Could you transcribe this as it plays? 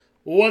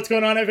What's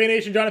going on, FA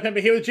Nation? John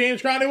Impemba here with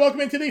James Grande. Welcome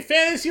into the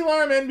Fantasy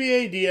Alarm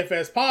NBA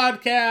DFS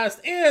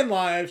podcast and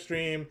live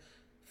stream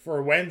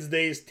for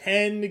Wednesday's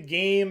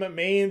 10-game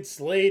main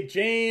slate.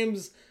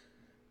 James,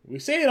 we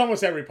say it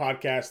almost every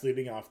podcast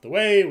leading off the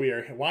way. We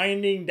are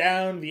winding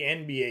down the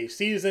NBA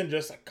season.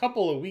 Just a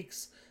couple of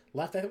weeks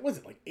left. Was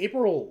it like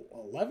April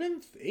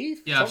 11th,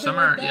 8th? Yeah,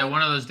 summer. Like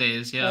one of those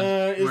days.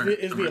 Yeah,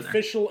 is the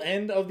official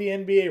end of the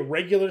NBA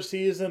regular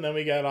season. Then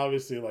we got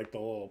obviously like the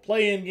little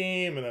play-in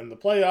game, and then the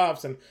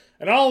playoffs, and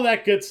all of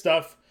that good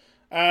stuff.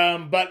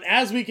 But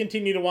as we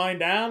continue to wind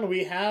down,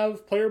 we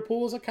have player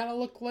pools that kind of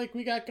look like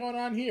we got going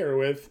on here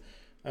with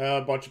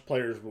a bunch of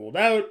players ruled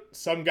out.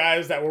 Some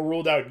guys that were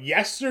ruled out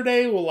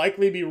yesterday will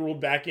likely be ruled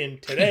back in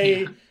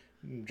today.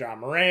 John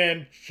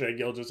Morant, Shai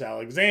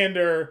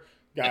Gilgeous-Alexander.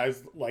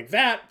 Guys like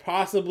that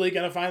possibly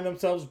going to find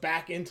themselves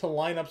back into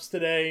lineups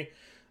today.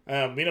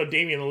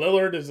 Damian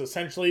Lillard is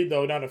essentially,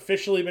 though not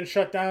officially, been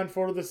shut down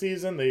for the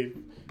season. They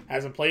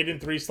hasn't played in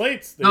 3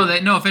 slates.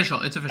 No,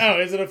 official. It's official. Oh,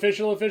 is it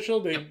official?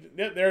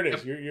 Yep. There it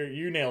is. Yep.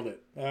 You nailed it.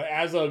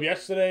 As of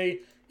yesterday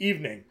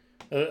evening,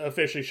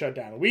 officially shut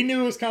down. We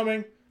knew it was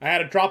coming. I had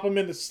to drop him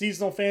in the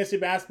seasonal fantasy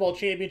basketball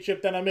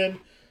championship that I'm in.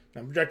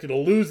 I'm projected to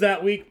lose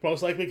that week,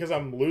 most likely because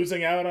I'm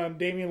losing out on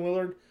Damian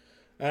Lillard.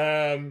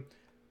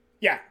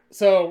 Yeah,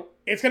 so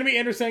it's going to be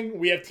interesting.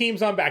 We have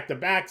teams on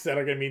back-to-backs that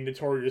are going to be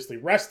notoriously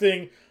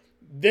resting.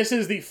 This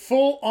is the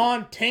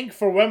full-on tank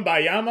for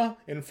Wembayama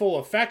in full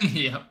effect.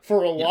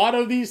 For a lot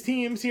of these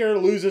teams here,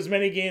 lose as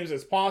many games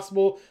as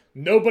possible.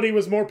 Nobody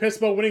was more pissed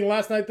about winning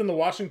last night than the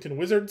Washington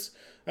Wizards.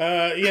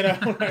 This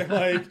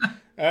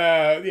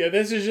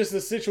is just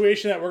the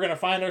situation that we're going to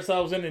find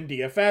ourselves in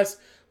DFS.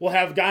 We'll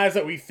have guys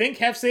that we think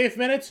have safe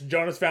minutes.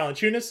 Jonas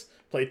Valanciunas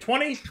played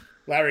 20.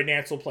 Larry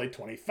Nance will play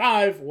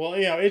 25. Well,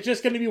 it's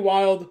just going to be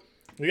wild.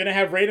 We're going to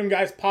have random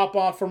guys pop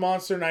off for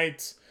monster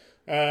nights.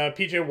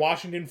 PJ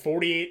Washington,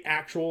 48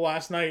 actual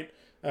last night,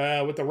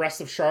 with the rest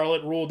of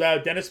Charlotte ruled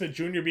out. Dennis Smith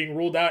Jr. being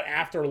ruled out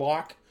after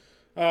lock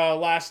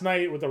last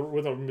night with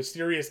a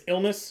mysterious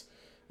illness.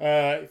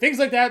 Things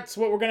like that's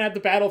what we're going to have to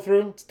battle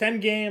through. It's 10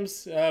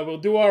 games. We'll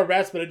do our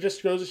best, but it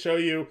just goes to show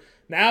you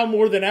now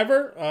more than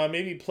ever,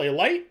 maybe play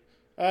light.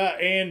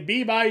 And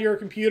be by your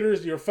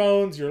computers, your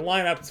phones, your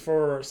lineups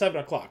for 7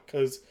 o'clock,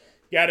 because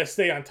you got to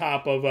stay on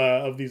top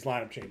of these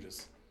lineup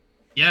changes.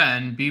 Yeah,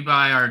 and be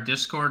by our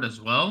Discord as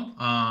well.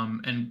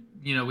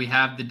 We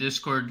have the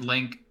Discord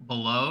link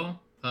below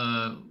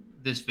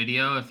this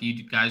video. If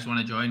you guys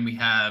want to join, we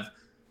have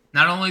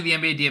not only the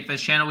NBA DFS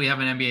channel, we have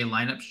an NBA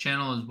lineups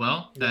channel as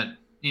well that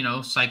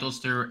cycles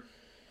through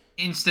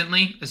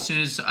instantly. As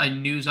soon as a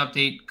news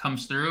update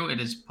comes through,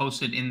 it is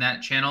posted in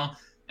that channel.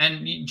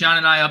 And John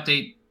and I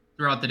update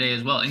throughout the day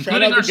as well,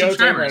 including our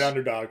subscribers.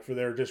 Underdog for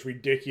their just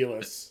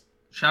ridiculous.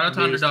 Shout out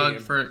to Underdog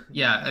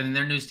and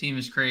their news team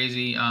is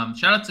crazy.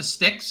 Shout out to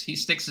Sticks.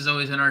 Sticks is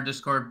always in our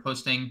Discord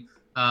posting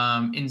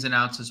ins and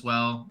outs as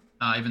well,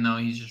 even though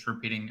he's just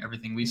repeating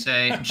everything we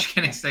say. I'm just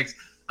kidding, Sticks.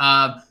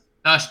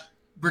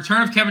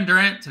 Return of Kevin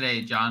Durant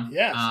today, John.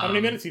 Yes. How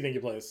many minutes do you think he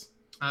plays?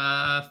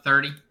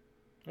 30.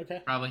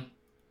 Okay. Probably.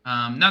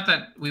 Not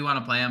that we want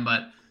to play him,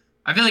 but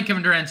I feel like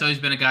Kevin Durant's always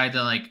been a guy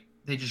to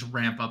they just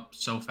ramp up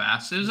so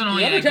fast. It was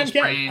only an ankle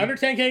sprain. Under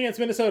 10K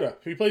against Minnesota.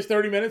 If he plays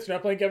 30 minutes, you're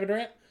not playing Kevin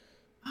Durant?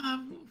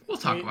 We'll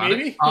talk about it.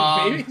 Maybe?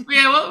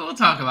 Yeah, we'll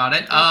talk about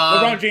it.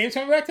 LeBron James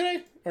coming back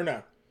today? Or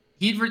no?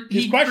 He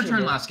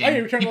returned last game. Oh,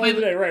 he returned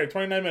today, right.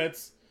 29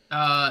 minutes.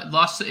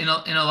 Lost in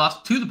a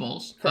loss to the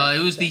Bulls.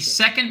 It was the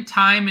second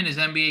time in his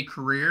NBA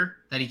career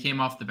that he came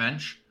off the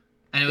bench.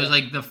 And it was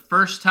the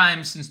first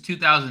time since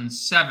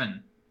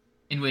 2007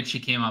 in which he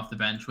came off the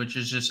bench, which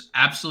is just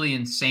absolutely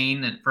insane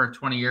that for a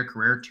 20-year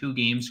career, 2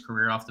 games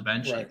career off the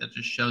bench. Right. That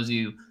just shows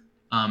you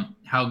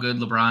how good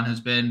LeBron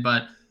has been.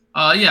 But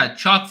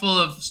chock full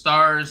of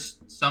stars,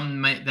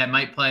 some that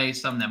might play,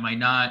 some that might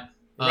not.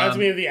 Reminds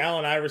me of the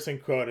Allen Iverson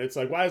quote. It's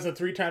like, why is the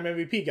 3-time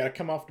MVP got to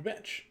come off the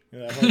bench?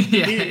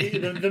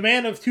 The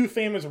man of 2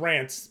 famous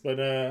rants, but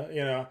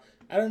I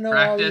don't know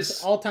all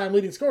these all-time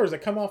leading scorers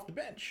that come off the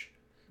bench.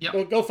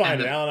 Yep. Go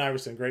find it. Allen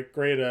Iverson, great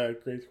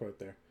quote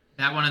there.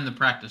 That one in the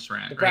practice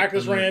rant. The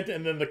practice rant,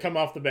 and then the come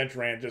off the bench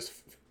rant. Just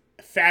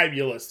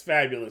fabulous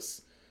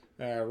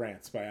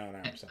rants by Allen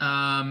Iverson.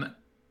 Allen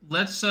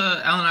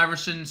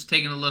Iverson's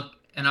taking a look,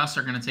 and us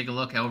are going to take a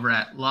look over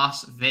at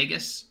Las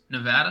Vegas,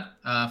 Nevada,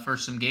 for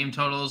some game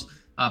totals.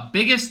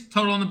 Biggest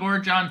total on the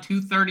board, John,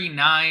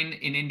 239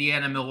 in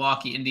Indiana,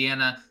 Milwaukee,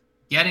 Indiana,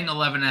 getting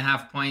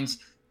 11.5 points.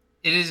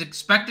 It is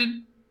expected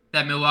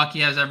that Milwaukee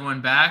has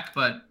everyone back,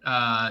 but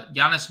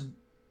Giannis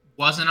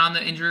wasn't on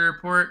the injury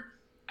report.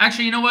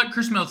 Actually, you know what?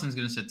 Chris Middleton's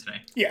going to sit today.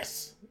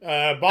 Yes.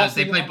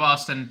 Boston. They play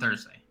Boston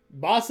Thursday.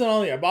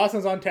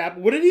 Boston's on tap.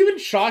 Would it even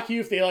shock you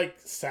if they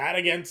sat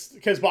against,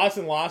 because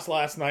Boston lost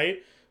last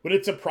night? Would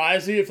it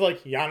surprise you if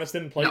Giannis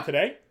didn't play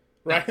today?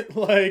 Right?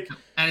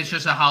 And it's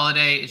just a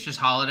holiday. It's just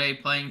holiday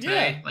playing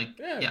today.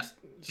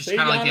 Just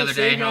kind of like the other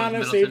day.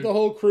 Save the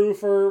whole crew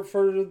for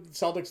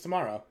Celtics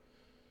tomorrow.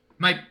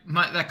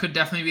 That could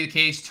definitely be the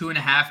case.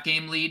 2.5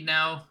 game lead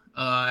now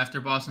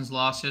after Boston's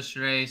loss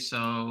yesterday.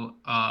 So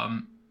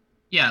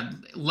Yeah,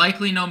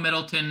 likely no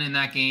Middleton in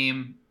that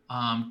game.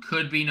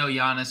 Could be no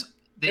Giannis.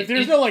 If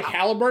there's no like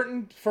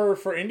Halliburton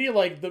for Indy,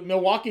 like the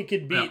Milwaukee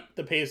could beat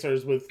the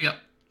Pacers with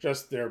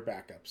just their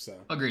backup. So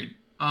agreed.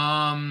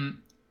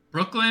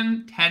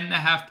 Brooklyn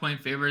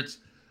 10.5-point favorites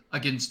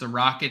against the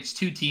Rockets,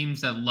 two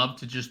teams that love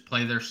to just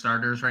play their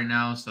starters right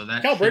now. So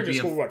that Cal Bridges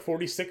scored what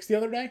 46 the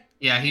other day.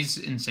 Yeah, he's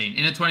insane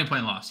in a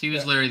 20-point loss. He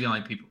was literally the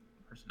only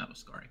person that was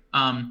scoring.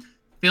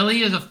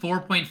 Philly is a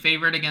 4-point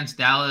favorite against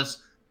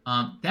Dallas.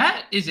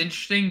 That is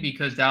interesting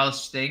because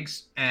Dallas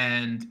stinks,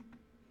 and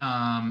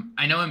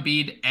I know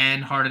Embiid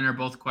and Harden are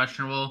both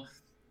questionable.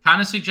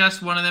 Kind of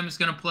suggests one of them is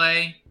going to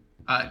play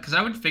because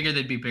I would figure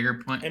they'd be bigger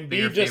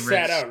Embiid just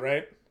sat out,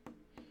 right?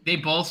 They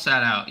both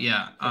sat out,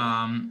 yeah.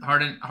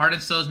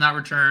 Harden still has not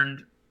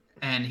returned,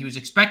 and he was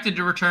expected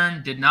to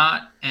return, did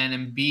not, and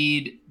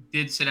Embiid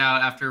did sit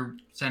out after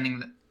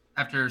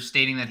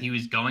stating that he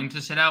was going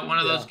to sit out one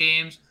of those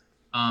games.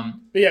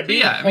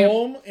 Being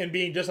home and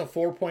being just a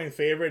 4-point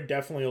favorite,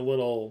 definitely a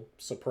little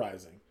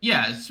surprising.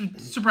 Yeah, it's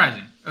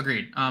surprising.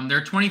 Agreed.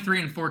 They're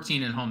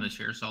 23-14 at home this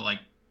year, so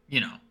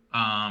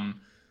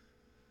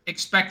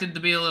expected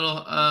to be a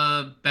little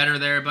better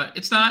there, but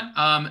it's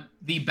not.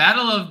 The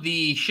battle of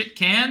the shit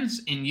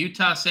cans in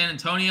Utah, San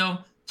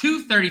Antonio,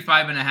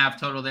 235.5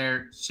 total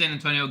there. San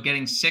Antonio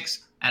getting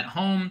 6 at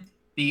home.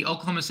 The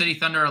Oklahoma City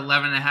Thunder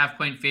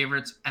 11.5-point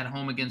favorites at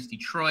home against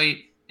Detroit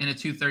in a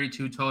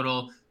 232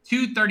 total.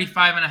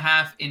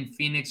 235.5 in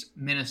Phoenix,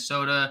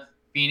 Minnesota.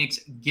 Phoenix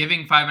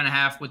giving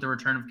 5.5 with the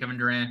return of Kevin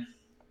Durant.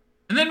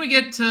 And then we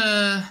get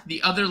to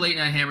the other late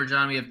night hammer,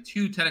 John. We have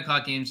 2 10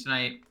 o'clock games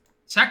tonight.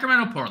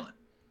 Sacramento, Portland.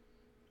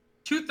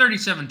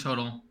 237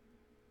 total.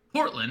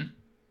 Portland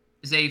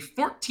is a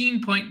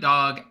 14-point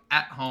dog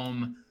at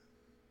home.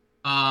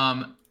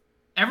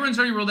 Everyone's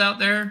already ruled out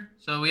there,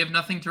 so we have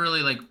nothing to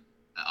really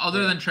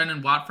other than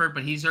Trendon Watford,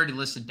 but he's already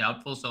listed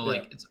doubtful, so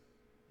it's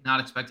not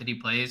expected he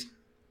plays.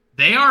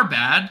 They are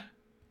bad.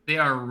 They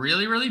are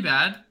really, really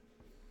bad.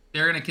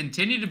 They're going to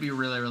continue to be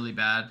really, really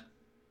bad.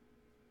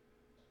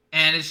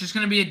 And it's just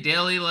going to be a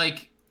daily,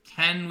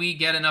 can we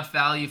get enough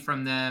value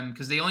from them?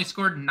 Because they only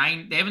scored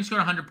 9. They haven't scored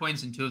 100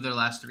 points in 2 of their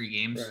last 3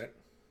 games.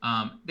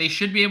 Right. They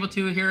should be able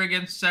to here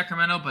against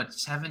Sacramento, but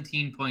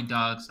 17-point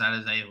dogs, that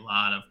is a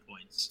lot of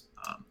points.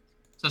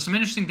 So some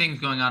interesting things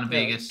going on in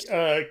Vegas.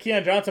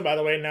 Keon Johnson, by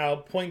the way, now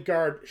point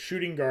guard,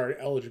 shooting guard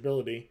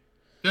eligibility.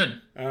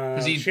 Good.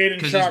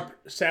 Shaedon Sharpe,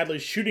 sadly,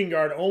 shooting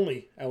guard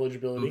only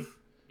eligibility. Oof.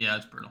 Yeah,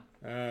 it's brutal.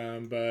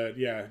 But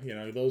yeah,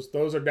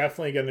 those are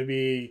definitely going to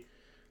be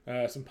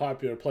some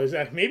popular plays.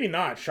 Maybe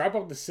not. Sharpe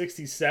up to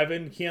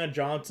 67. Keon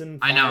Johnson,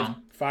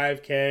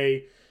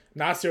 5K.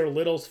 Nasir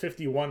Little's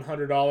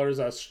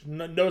 $5,100.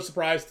 No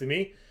surprise to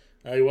me.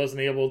 He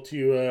wasn't able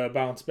to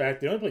bounce back.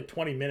 They only played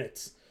 20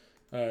 minutes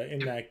in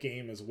that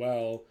game as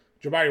well.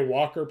 Jabari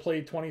Walker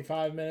played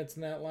 25 minutes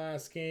in that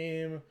last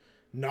game.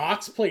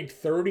 Knox played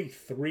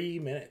 33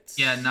 minutes.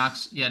 Yeah,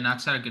 Knox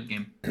had a good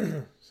game.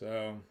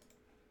 So,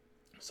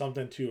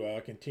 something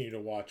to continue to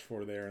watch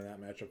for there in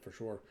that matchup for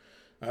sure.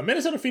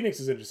 Minnesota Phoenix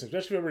is interesting,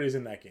 especially if everybody's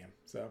in that game.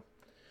 So,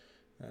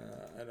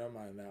 I don't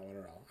mind that one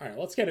at all. All right,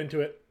 let's get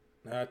into it.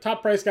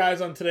 Top price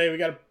guys on today. We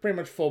got a pretty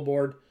much full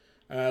board.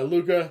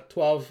 Luka,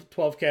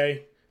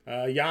 12K.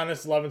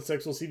 Giannis,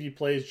 11.6. We'll see if he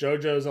plays.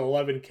 JoJo's at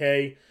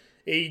 11K.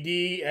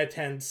 AD at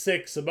 10.6.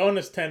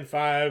 Sabonis,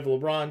 10.5.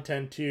 LeBron,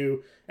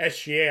 10.2.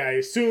 SGA, I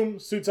assume,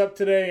 suits up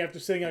today after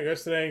sitting out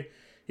yesterday.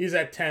 He's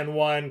at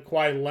 10.1.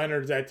 Kawhi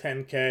Leonard's at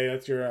 10K.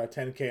 That's your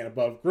 10K and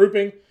above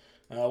grouping.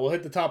 We'll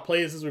hit the top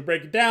plays as we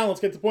break it down. Let's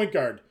get to point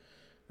guard.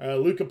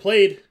 Luka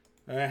played.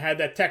 Had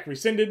that tech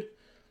rescinded.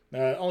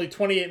 Only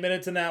 28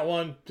 minutes in that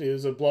one. It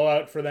was a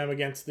blowout for them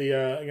against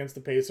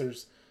the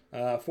Pacers.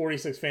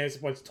 46 fantasy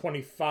points,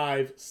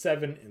 25,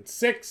 7, and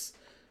 6.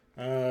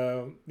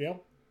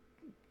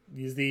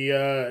 He's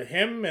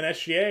him and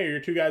SGA are your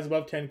 2 guys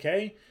above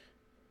 10K.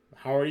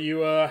 How are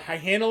you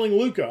handling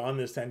Luka on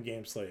this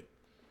 10-game slate?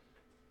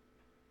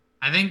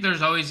 I think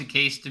there's always a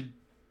case to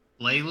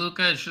play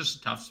Luka. It's just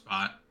a tough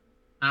spot.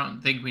 I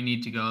don't think we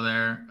need to go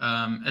there.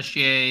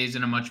 SGA is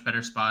in a much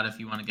better spot if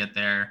you want to get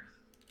there.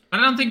 But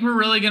I don't think we're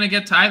really going to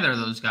get to either of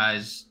those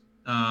guys.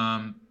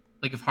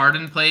 If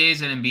Harden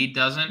plays and Embiid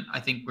doesn't, I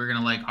think we're going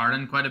to like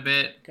Harden quite a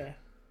bit. Okay.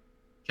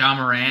 Ja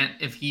Morant,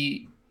 if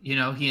he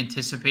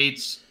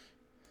anticipates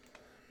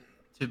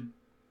to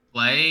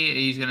play,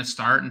 he's going to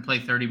start and play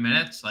 30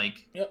 minutes,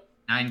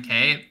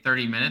 9K at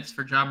 30 minutes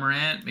for Ja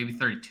Morant, maybe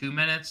 32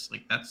 minutes.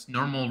 That's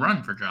normal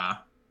run for Ja.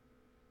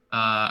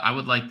 I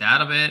would like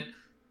that a bit.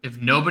 If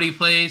nobody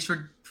plays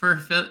for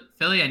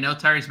Philly, I know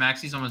Tyrese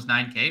Maxey's almost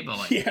 9K,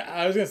 but yeah,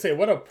 I was going to say,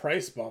 what a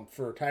price bump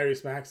for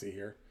Tyrese Maxey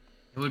here.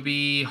 It would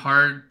be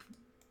hard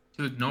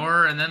to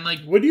ignore, and then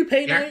would you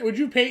pay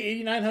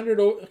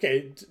 $8,900?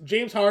 Okay,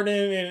 James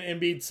Harden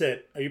and Embiid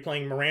sit. Are you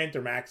playing Morant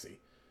or Maxey?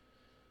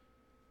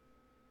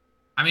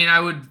 I mean, I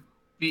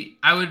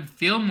would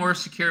feel more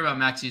secure about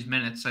Maxey's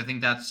minutes. I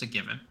think that's a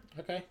given.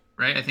 Okay.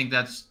 Right? I think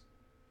that's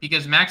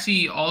because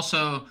Maxey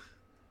also.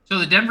 So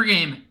the Denver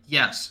game,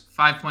 yes,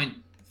 5-point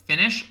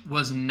finish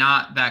was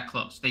not that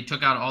close. They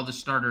took out all the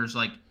starters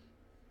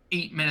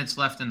 8 minutes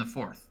left in the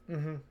fourth.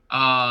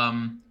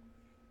 Mm-hmm.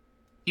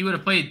 He would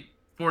have played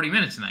 40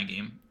 minutes in that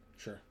game.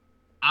 Sure.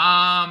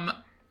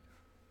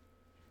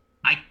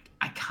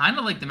 I kind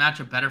of like the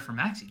matchup better for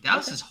Maxey.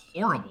 Dallas is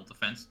horrible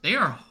defense. They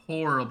are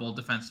horrible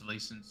defensively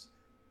since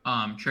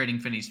trading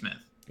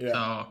Finney-Smith. Yeah.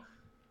 So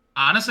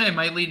honestly, I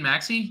might lead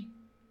Maxey.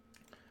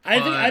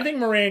 I think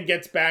Morant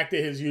gets back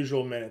to his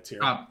usual minutes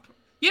here.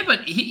 Yeah,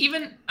 but he's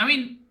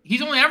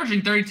only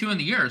averaging 32 in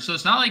the year, so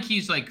it's not like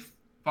he's like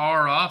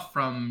far off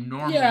from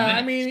normal minutes.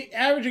 I mean,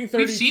 averaging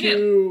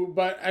 32,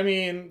 but I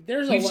mean,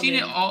 we've seen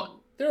it all.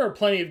 There are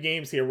plenty of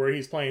games here where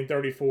he's playing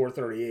 34,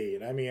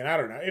 38. I mean, I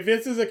don't know. If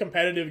this is a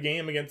competitive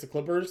game against the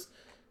Clippers,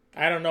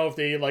 I don't know if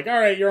they all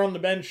right, you're on the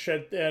bench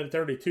at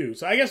 32.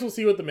 So I guess we'll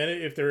see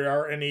if there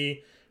are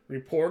any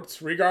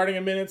reports regarding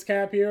a minutes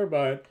cap here,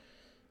 but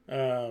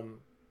I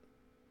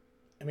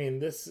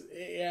mean,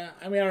 I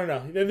don't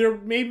know. There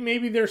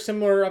maybe there's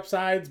similar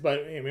upsides, but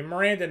I mean,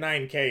 Morant at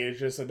 9K is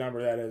just a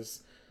number that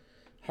is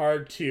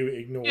hard to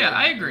ignore. Yeah,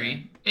 I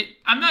agree.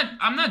 I'm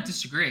not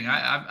disagreeing.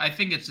 I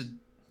think it's a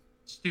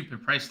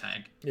stupid price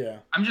tag. Yeah.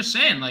 I'm just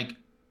saying, like,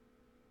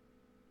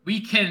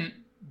 we can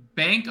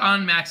bank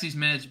on Maxey's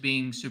minutes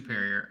being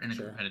superior in a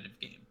competitive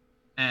game.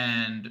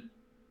 And,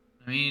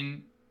 I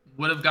mean,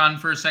 would have gone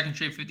for a second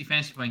straight 50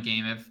 fantasy point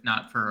game if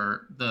not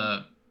for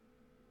the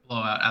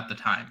blowout at the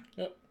time.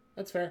 Yep,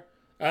 that's fair.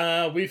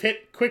 We've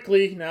hit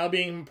quickly now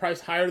being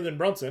priced higher than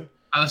Brunson.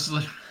 I was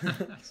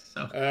literally...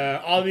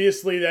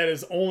 obviously, that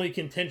is only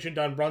contingent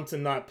on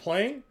Brunson not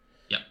playing.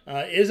 Yep.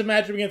 Is a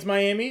matchup against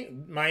Miami.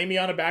 Miami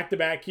on a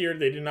back-to-back here.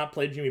 They did not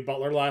play Jimmy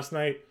Butler last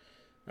night.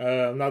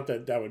 Not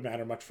that would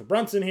matter much for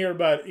Brunson here,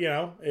 but,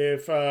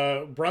 if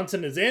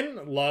Brunson is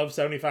in, love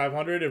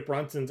 $7,500. If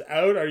Brunson's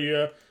out, are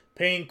you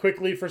paying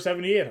quickly for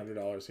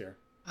 $7,800 here?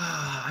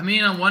 I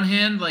mean, on one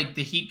hand, like,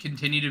 the Heat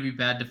continue to be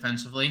bad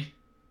defensively.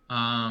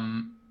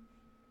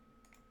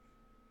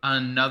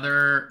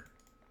 Another,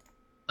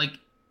 like,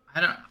 I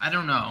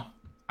don't know.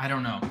 I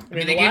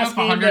mean, the last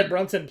game that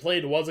Brunson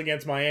played was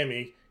against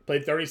Miami.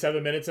 Played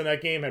 37 minutes in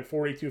that game, had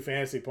 42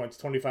 fantasy points,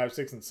 25,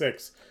 6, and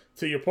 6.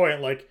 To your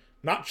point, like,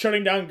 not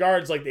shutting down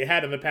guards like they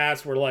had in the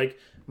past where, like,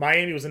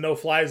 Miami was a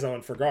no-fly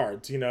zone for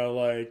guards, they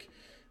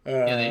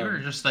were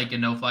just, like, a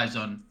no-fly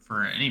zone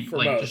for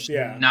most,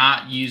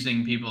 not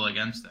using people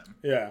against them.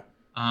 Yeah.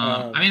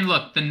 I mean,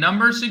 look, the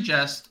numbers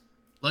suggest,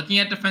 looking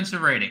at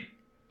defensive rating,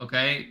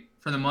 okay,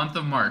 for the month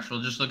of March,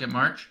 we'll just look at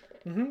March.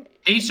 Mm-hmm.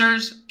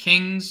 Pacers,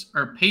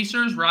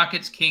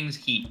 Rockets, Kings,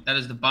 Heat. That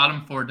is the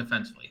bottom four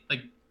defensively.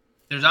 Like,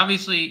 there's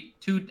obviously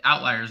two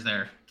outliers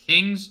there.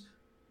 Kings,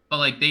 but,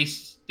 like, they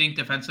stink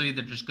defensively.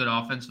 They're just good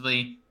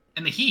offensively.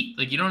 And the Heat.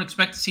 Like, you don't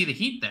expect to see the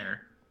Heat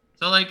there.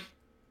 So, like,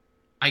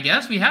 I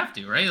guess we have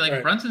to, right? Like,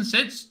 if Brunson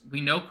sits,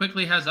 we know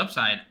quickly has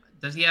upside.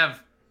 Does he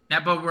have... Now,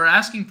 but we're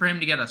asking for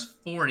him to get us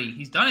 40.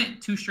 He's done it in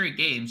 2 straight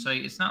games, so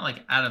it's not,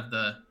 like, out of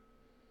the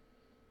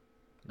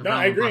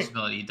I agree.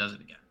 Possibility he does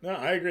it again. No,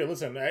 I agree.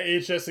 Listen,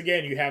 it's just,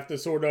 again, you have to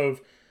sort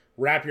of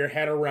wrap your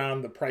head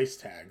around the price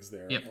tags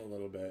there a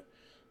little bit.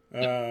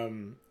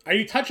 Are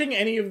you touching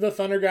any of the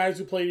Thunder guys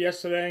who played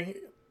yesterday?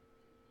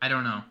 I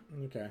don't know.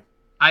 Okay.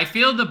 I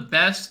feel the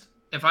best,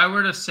 if I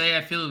were to say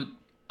I feel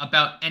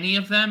about any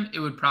of them, it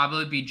would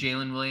probably be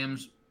Jalen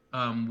Williams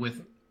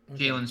with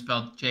Jalen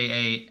spelled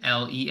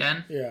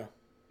Jalen. Yeah.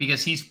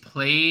 Because he's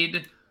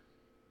played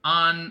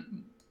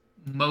on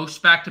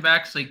most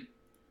back-to-backs, like,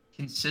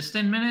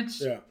 consistent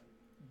minutes. Yeah.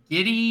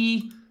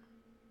 Giddey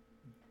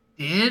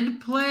did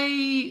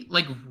play,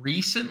 like,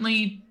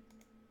 recently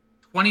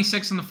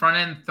 26 in the front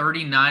end,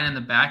 39 in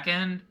the back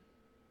end.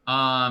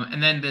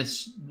 And then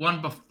this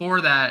one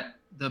before that,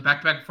 the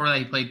back-to-back before that,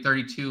 he played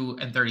 32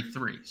 and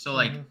 33. So,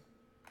 like,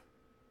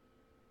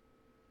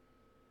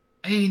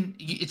 I mean,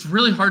 it's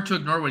really hard to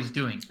ignore what he's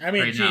doing. I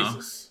mean, right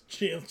Jesus.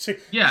 Now.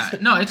 Yeah,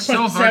 no, it's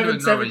so hard to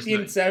ignore what he's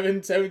doing.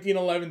 7, 17,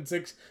 11,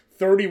 6,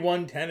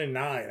 31, 10, and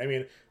 9. I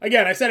mean,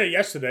 again, I said it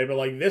yesterday, but,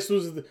 like, this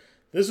was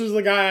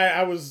the guy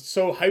I was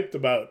so hyped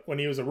about when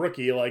he was a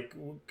rookie. Like,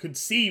 could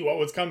see what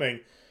was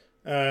coming.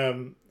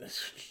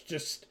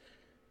 Just,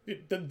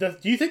 do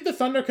you think the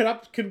Thunder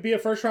could be a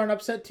first round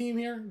upset team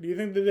here? Do you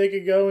think that they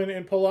could go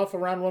and pull off a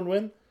round 1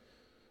 win?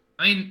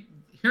 I mean,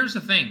 here's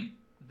the thing: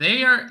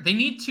 they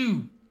need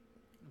to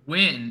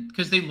win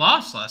because they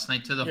lost last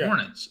night to the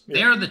Hornets.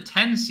 They are the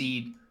 10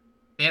 seed.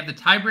 They have the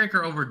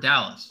tiebreaker over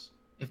Dallas.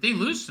 If they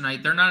lose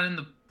tonight, they're not in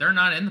the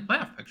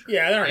playoff picture.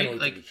 Yeah, they're not going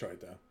to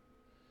Detroit though.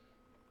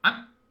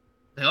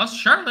 They lost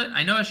Charlotte.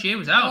 I know SGA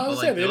was out, but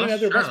like, they didn't have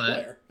their best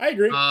player. I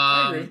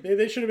agree.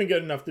 They should have been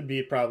good enough to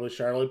beat probably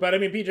Charlotte. But I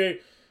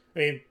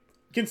mean,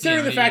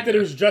 considering the fact that it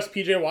was just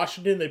PJ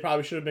Washington, they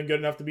probably should have been good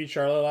enough to beat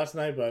Charlotte last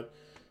night. But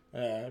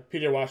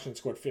PJ Washington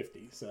scored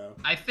 50. So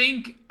I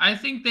think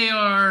they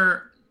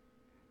are.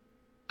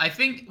 I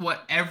think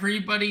what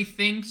everybody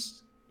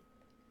thinks.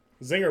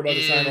 Zinger about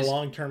to sign a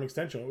long-term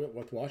extension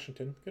with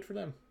Washington. Good for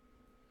them.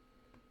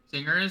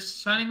 Zinger is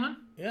signing one?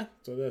 Yeah.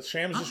 So the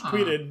Shams just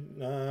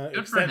tweeted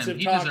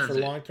extensive talks for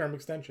long-term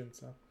extension.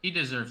 So he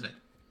deserves it.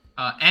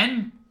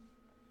 And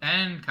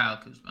Kyle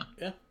Kuzma.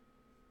 Yeah.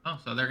 Oh,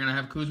 so they're gonna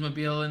have Kuzma,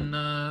 Beal, and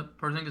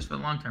Porzingis for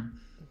the long term.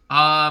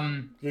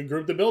 Good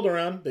group to build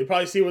around. They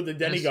probably see what the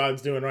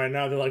demigod's doing right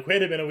now. They're like,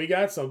 wait a minute, we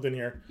got something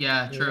here.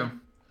 Yeah, true.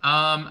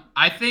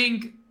 I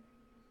think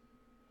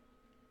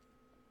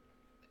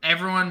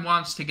everyone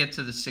wants to get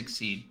to the 6th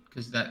seed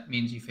because that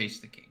means you face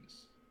the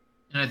Kings,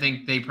 and I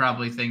think they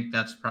probably think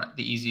that's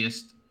the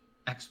easiest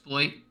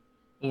exploit.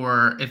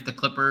 Or if the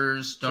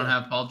Clippers don't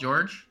have Paul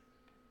George,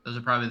 those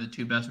are probably the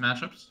 2 best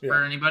matchups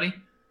for anybody.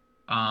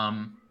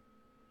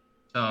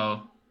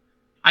 So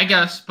I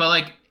guess, but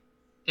like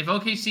if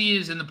OKC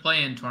is in the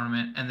play-in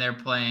tournament and they're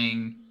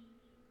playing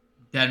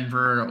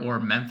Denver or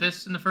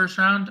Memphis in the first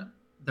round,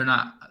 they're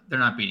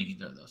not beating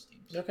either of those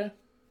teams. Okay.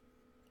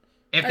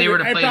 If they were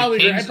to play the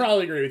Kings, I'd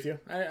probably agree with you.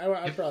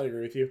 I'd probably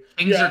agree with you.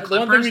 Kings or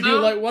Clippers,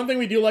 one thing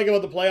we do like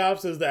about the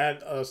playoffs is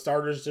that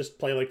starters just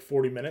play like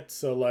 40 minutes.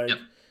 So like,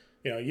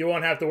 you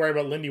won't have to worry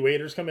about Lindy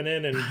Waiters coming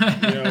in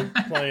and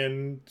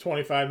playing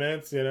 25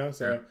 minutes.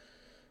 So.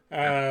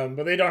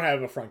 But they don't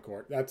have a front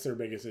court. That's their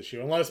biggest issue,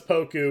 unless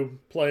Poku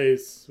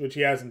plays, which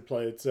he hasn't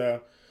played.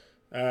 So,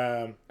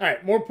 all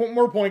right,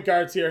 more point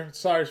guards here.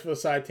 Sorry for the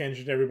side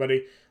tangent,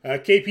 everybody.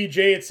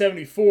 KPJ at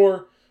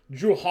 74,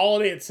 Drew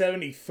Holiday at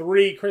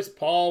 73, Chris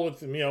Paul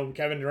with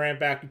Kevin Durant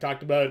back. We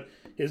talked about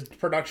his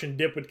production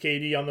dip with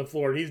KD on the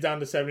floor. He's down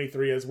to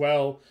 73 as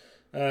well.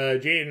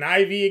 Jaden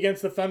Ivey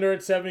against the Thunder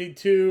at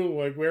 72.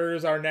 Like, where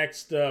is our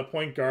next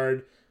point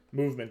guard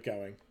movement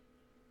going?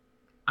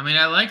 I mean,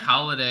 I like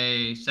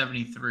Holiday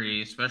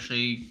 73,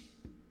 especially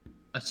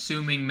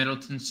assuming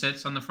Middleton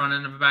sits on the front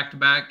end of a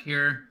back-to-back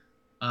here.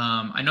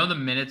 I know the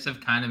minutes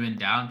have kind of been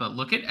down, but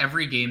look at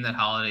every game that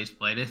Holiday's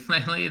played in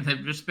lately.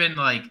 They've just been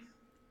like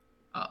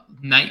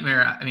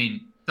nightmare. I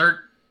mean,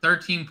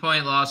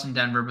 13-point loss in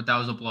Denver, but that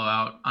was a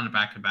blowout on a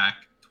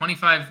back-to-back.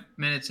 25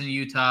 minutes in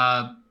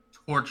Utah,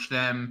 torched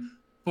them.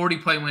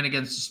 40-point win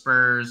against the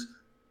Spurs.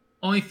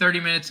 Only 30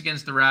 minutes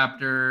against the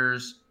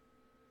Raptors.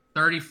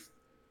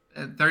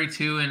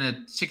 32 and a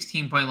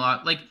 16-point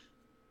loss. Like,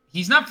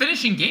 he's not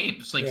finishing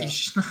games. Like, he's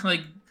just not,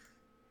 like,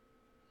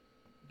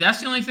 that's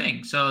the only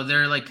thing. So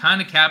they're like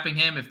kind of capping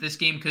him. If this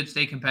game could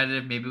stay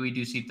competitive, maybe we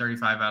do see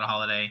 35 out of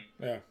Holiday.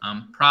 Yeah.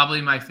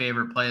 Probably my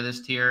favorite play of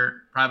this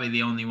tier. Probably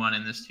the only one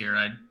in this tier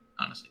I'd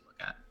honestly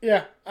look at.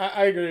 Yeah,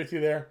 I agree with you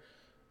there.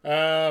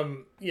 I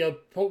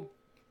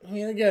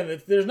mean,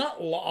 again, there's not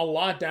a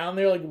lot down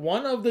there. Like,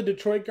 one of the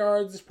Detroit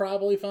guards is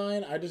probably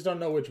fine. I just don't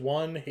know which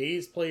one.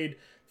 Hayes played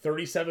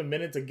 37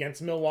 minutes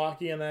against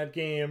Milwaukee in that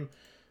game.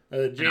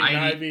 Jaden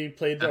Ivey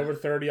played over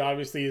 30.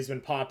 Obviously, he's been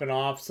popping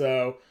off,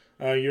 so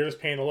you're just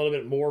paying a little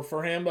bit more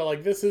for him. But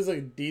like, this is a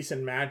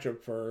decent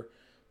matchup for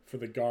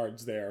the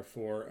guards there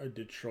for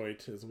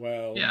Detroit as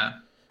well. Yeah.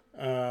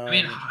 I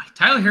mean,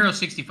 Tyler Hero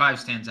 65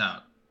 stands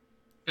out.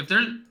 If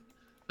there's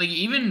like,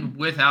 even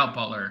without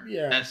Butler,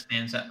 that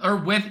stands out.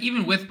 Or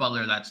even with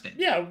Butler, that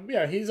stands out.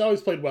 Yeah, he's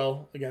always played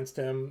well against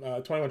him.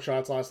 21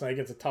 shots last night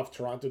against a tough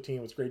Toronto team.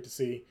 It was great to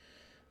see.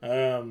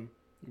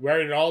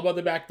 Worried at all about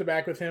the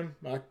back-to-back with him?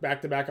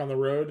 Back-to-back on the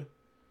road?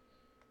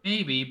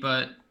 Maybe,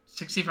 but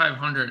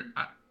 6,500...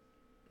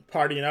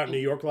 Partying out in New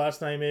York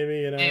last night,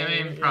 maybe?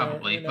 I mean,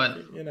 probably,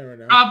 but... You never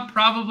know.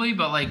 Probably,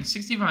 but, like,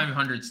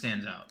 6,500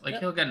 stands out. Like,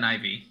 he'll get an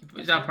IV. If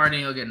he's out partying,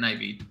 he'll get an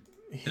IV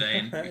today.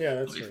 And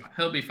that's true.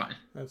 He'll be fine.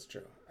 That's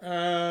true.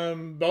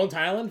 Bones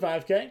Highland,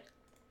 5K?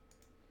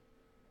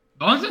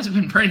 Bones has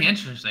been pretty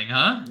interesting,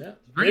 huh? Yeah.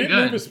 Pretty didn't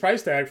good. Move his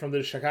price tag from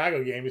the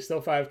Chicago game. He's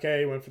still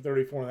 5K. He went for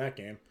 34 in that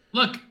game.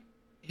 Look,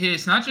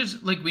 it's not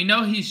just like we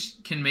know he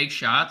can make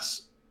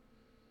shots.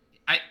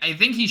 I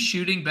think he's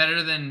shooting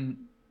better than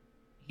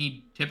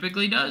he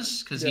typically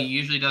does because he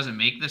usually doesn't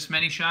make this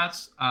many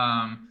shots.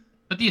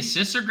 But the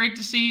assists are great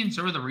to see, and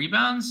so are the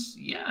rebounds.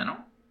 Yeah,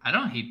 I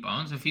don't hate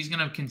Bones if he's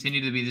gonna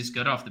continue to be this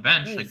good off the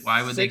bench. Like,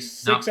 why would they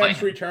not play him?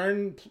 6x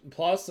return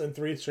plus in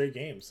 3 straight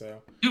games.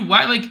 So, dude,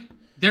 why? Like,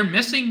 they're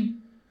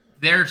missing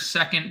their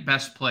second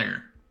best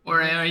player.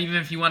 Or even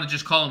if you want to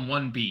just call him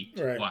 1B,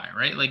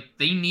 right? Like,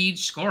 they need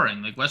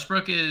scoring. Like,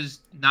 Westbrook is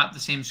not the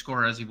same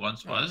scorer as he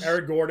once was.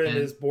 Eric Gordon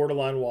is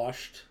borderline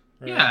washed.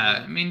 Right?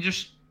 Yeah, I mean,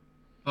 just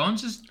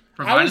Bones is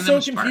providing them. I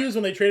was so confused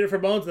when they traded for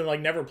Bones and, like,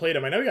 never played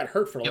him. I know he got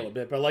hurt for a little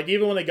bit, but, like,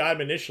 even when they got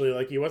him initially,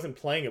 like, he wasn't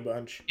playing a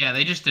bunch. Yeah,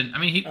 they just didn't. I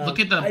mean, look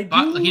at the he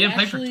didn't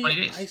play for 20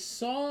 days. I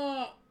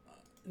saw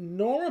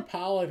Norman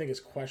Powell, I think, is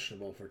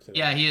questionable for today.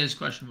 Yeah, he is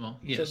questionable.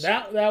 So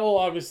that will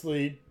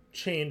obviously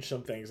change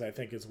some things, I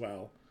think, as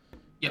well.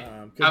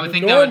 Yeah, I would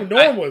think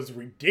Norm was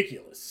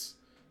ridiculous.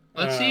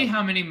 Let's see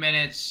how many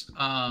minutes.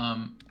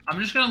 I'm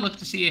just gonna look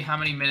to see how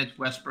many minutes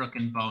Westbrook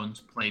and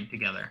Bones played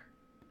together,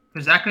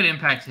 because that could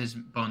impact his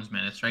Bones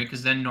minutes, right?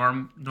 Because then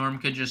Norm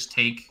could just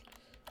take.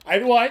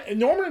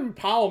 Norman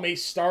Powell may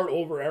start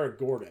over Eric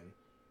Gordon.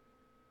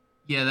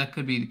 Yeah, that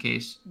could be the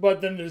case.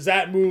 But then does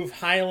that move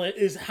Highland?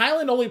 Is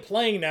Highland only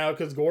playing now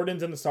because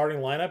Gordon's in the starting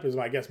lineup? Is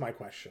I guess my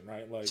question,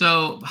 right? Like,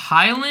 so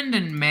Highland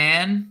and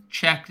Mann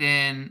checked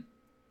in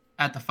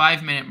at the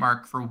 5-minute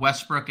mark for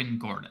Westbrook and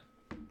Gordon.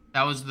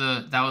 That was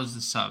the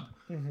sub.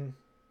 Mm-hmm.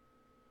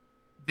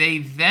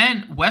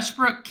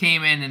 Westbrook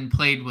came in and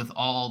played with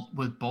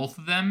both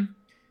of them.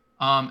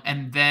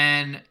 And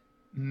then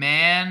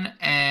Mann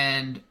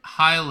and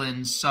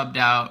Highland subbed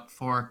out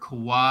for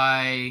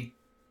Kawhi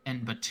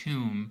and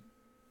Batum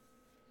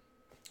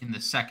in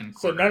the second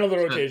quarter. So none of the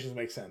rotations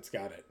make sense.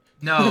 Got it.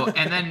 No,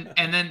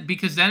 and then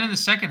because then in the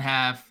second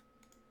half,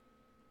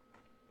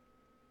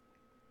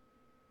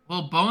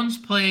 well, Bones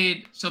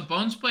played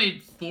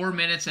 4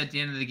 minutes at the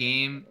end of the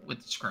game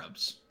with the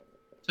scrubs.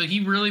 So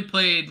he really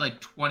played like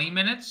 20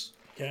 minutes.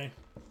 Okay.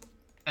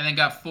 And then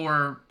got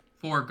four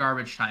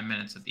garbage time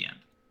minutes at the end.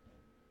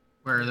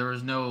 Where there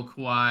was no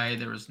Kawhi,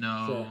 there was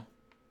no... Sure.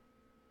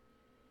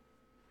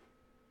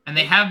 And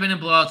they have been in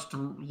blowouts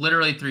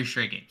literally 3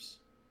 straight games.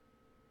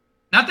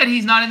 Not that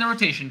he's not in the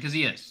rotation, because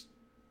he is.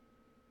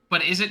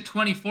 But is it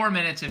 24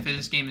 minutes if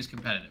this game is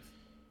competitive?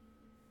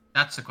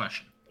 That's the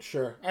question.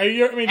 Sure. To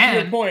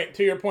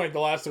your point, the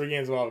last 3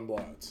 games have all been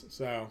blowouts.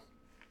 So.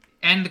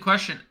 And the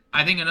question,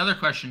 I think another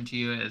question to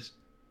you is,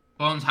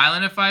 Bones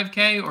Highland at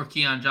 5K or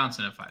Keon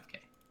Johnson at 5K?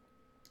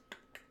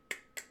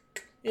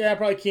 Yeah,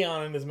 probably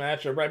Keon in his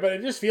matchup, right? But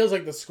it just feels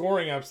like the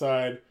scoring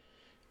upside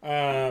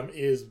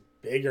is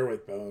bigger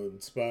with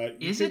Bones. But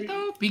is it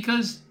though?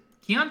 Because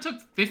Keon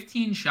took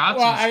 15 shots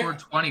and scored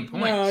 20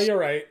 points. No, you're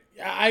right.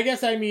 I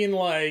guess I mean,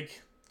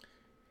 like,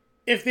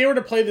 if they were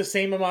to play the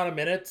same amount of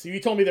minutes, if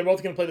you told me they're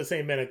both going to play the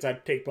same minutes,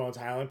 I'd take Bones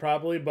Highland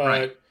probably.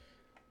 But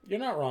You're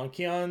not wrong.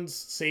 Keon's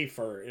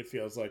safer, it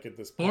feels like, at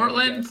this point.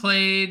 Portland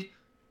played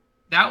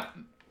that,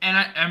 and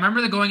I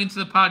remember going into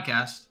the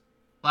podcast.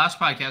 Last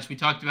podcast, we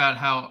talked about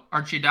how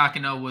Archie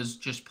Dakino was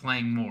just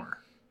playing more.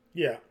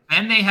 Yeah.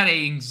 Then they had an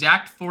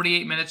exact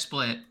 48-minute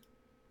split,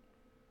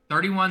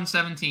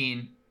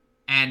 31-17,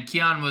 and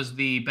Keon was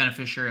the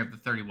beneficiary of the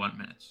 31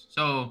 minutes.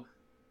 So,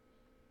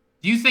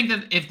 do you think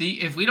that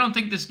if we don't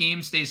think this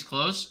game stays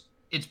close,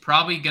 it's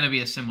probably going to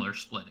be a similar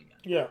split again?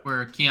 Yeah.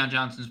 Where Keon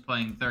Johnson's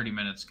playing 30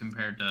 minutes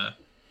compared to...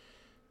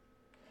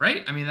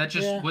 Right? I mean, that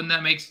just... Wouldn't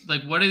that make...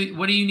 Like, what do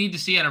you need to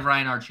see out of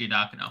Ryan Archie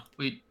Dakino?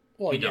 We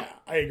don't.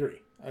 I agree.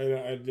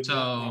 I did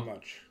not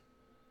much.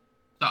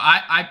 So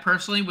I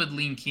personally would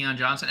lean Keon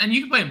Johnson, and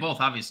you can play them both,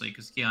 obviously,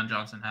 because Keon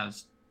Johnson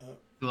has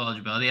dual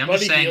eligibility. I'm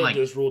just saying, Hield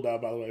just ruled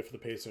out, by the way, for the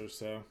Pacers.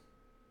 So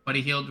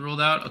Buddy Hield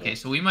ruled out. Okay,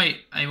 so we might.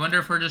 I wonder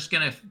if we're just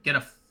gonna get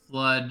a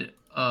flood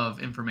of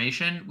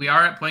information. We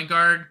are at point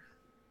guard.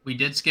 We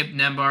did skip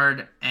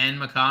Nembhard and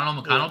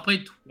McConnell. McConnell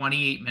played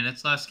 28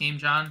 minutes last game,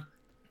 John.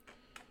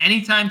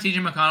 Anytime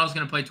TJ McConnell is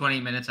going to play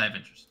 28 minutes, I have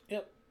interest.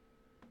 Yep.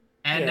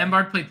 And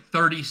Nembhard played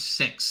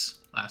 36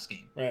 last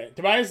game. Right.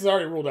 Tobias is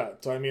already ruled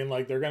out. So, I mean,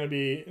 like, they're going to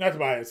be... Not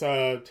Tobias.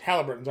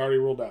 Halliburton's already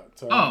ruled out.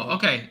 So,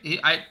 okay.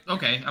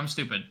 I'm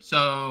stupid.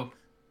 So,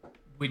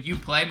 would you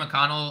play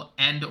McConnell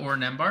and or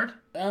Nembhard?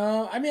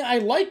 I mean, I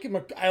like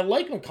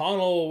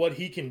McConnell, what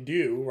he can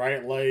do,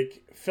 right?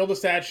 Like, fill the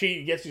stat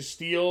sheet, he gets you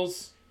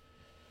steals.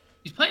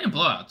 He's playing in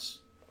blowouts.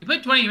 He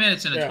played 20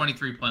 minutes in a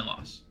 23-point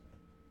loss.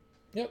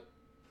 Yep.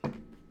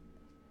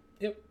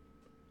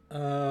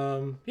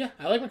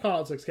 I like McConnell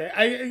at 6K.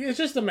 It's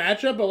just a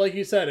matchup, but like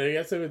you said, I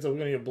guess if it's going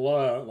to be a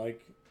blowout,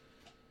 like,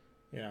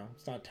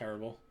 it's not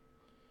terrible.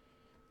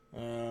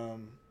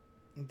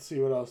 Let's see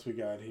what else we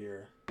got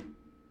here.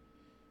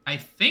 I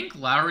think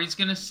Lowry's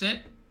going to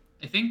sit.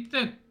 I think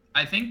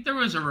there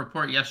was a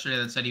report yesterday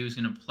that said he was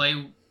going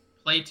to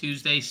play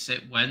Tuesday,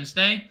 sit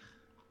Wednesday.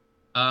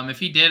 If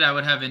he did, I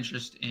would have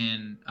interest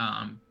in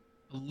a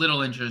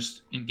little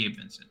interest in Gabe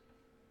Vincent.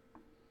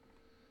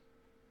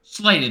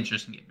 Slight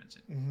interest in Gabe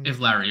Vincent if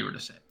Lowry were to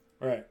sit.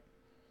 Right.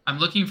 I'm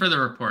looking for the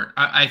report.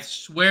 I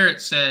swear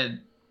it said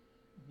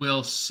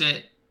we'll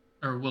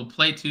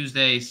play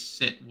Tuesday,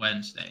 sit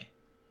Wednesday.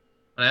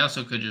 But I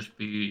also could just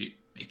be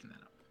making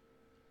that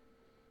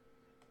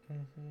up.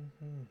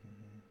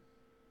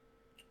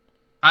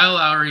 Kyle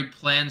Lowry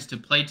plans to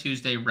play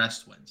Tuesday,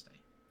 rest Wednesday.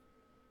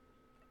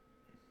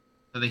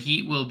 So the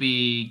Heat will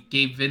be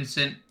Gabe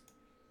Vincent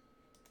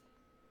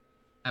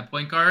at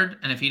point guard,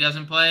 and if he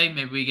doesn't play,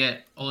 maybe we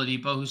get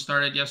Oladipo, who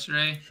started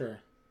yesterday. Sure.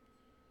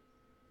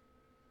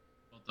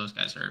 Both those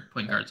guys are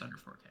point guards under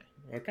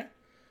 4K. Okay.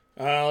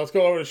 Let's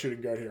go over to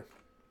shooting guard here.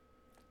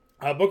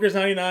 Booker's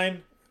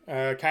 99.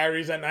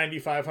 Kyrie's at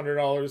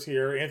 $9,500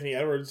 here. Anthony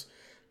Edwards,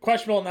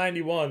 questionable at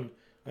 91.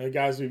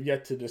 Guys we've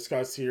yet to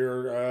discuss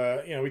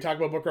here. We talk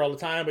about Booker all the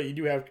time, but you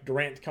do have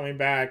Durant coming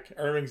back.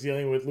 Irving's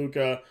dealing with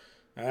Luka.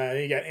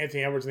 You got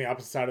Anthony Edwards on the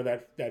opposite side of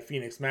that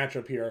Phoenix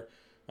matchup here.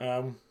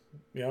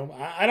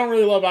 I don't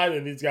really love either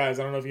of these guys.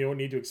 I don't know if you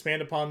need to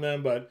expand upon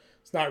them, but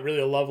it's not really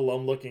a level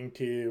I'm looking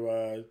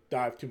to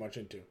dive too much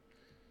into.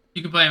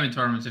 You can play them in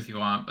tournaments if you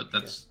want, but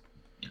that's,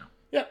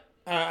 Yeah.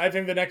 I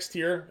think the next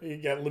tier, you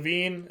got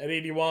Levine at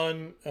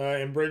 81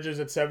 and Bridges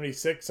at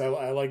 76.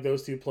 I like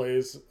those two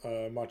plays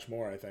much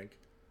more, I think.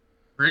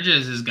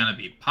 Bridges is going to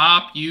be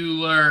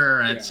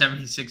popular at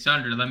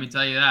 7,600. Let me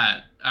tell you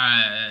that.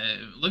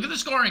 Look at the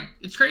scoring.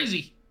 It's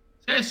crazy.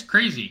 It's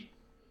crazy.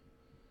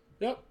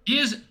 Yep. He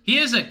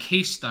is a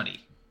case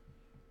study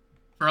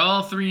for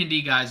all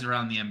 3-and-D guys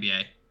around the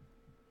NBA.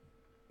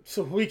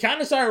 So we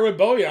kind of started with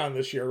Bojan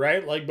this year,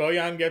 right? Like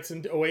Bojan gets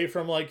away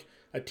from like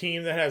a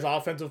team that has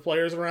offensive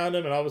players around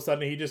him, and all of a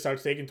sudden he just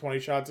starts taking 20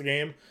 shots a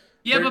game.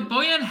 Yeah, but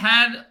Bojan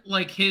had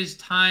like his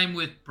time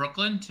with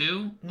Brooklyn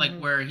too, like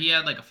where he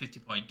had like a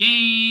 50-point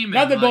game.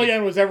 Not And that like,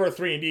 Bojan was ever a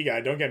 3-and-D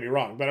guy. Don't get me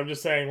wrong, but I'm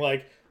just saying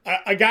like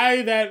a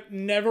guy that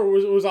never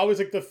was always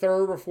like the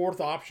third or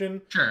fourth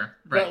option. sure,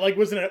 But right. like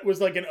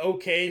was like an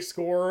okay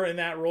scorer in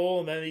that role,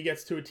 and then he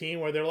gets to a team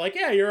where they're like,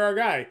 yeah, you're our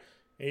guy,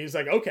 and he's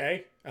like,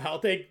 okay, I'll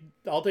take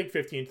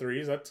 15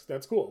 threes.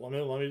 That's cool. Let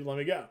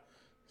me go.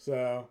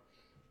 So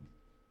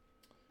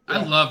I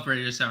yeah, love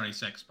Brady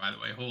 76, by the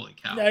way. Holy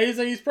cow. yeah,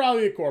 he's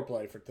probably a core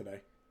play for today,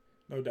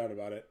 no doubt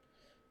about it.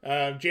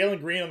 Jalen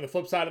Green on the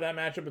flip side of that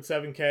matchup at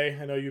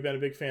 7K. I know you've been a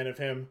big fan of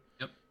him.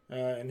 Yep.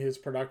 And his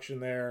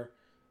production there.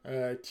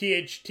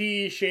 THT,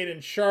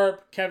 Shaden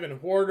Sharp, Kevin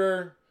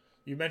Hoarder.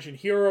 You mentioned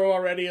Hero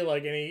already.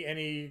 Like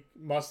any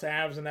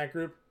must-haves in that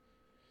group?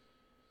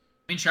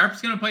 I mean,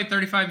 Sharp's going to play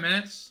 35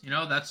 minutes. You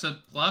know, that's a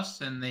plus,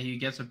 and he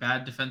gets a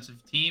bad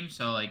defensive team.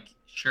 So, like,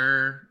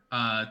 sure.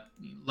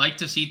 Like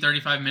to see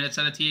 35 minutes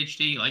out of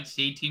THT. Like to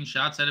see 18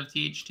 shots out of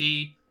THT.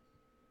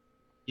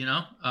 You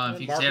know, if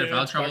you can stay out of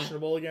foul trouble.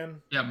 Questionable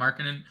again. Yeah,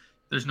 marketing.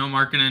 There's no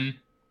marketing.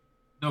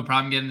 No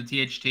problem getting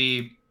the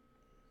THT.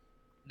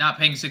 Not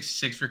paying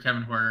 66 for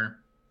Kevin Huerter.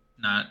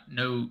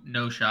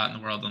 No shot in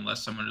the world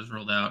unless someone is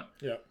ruled out.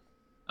 Yeah.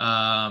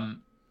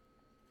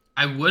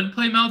 I would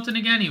play Melton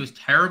again. He was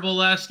terrible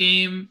last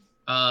game.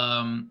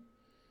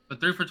 But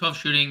 3 for 12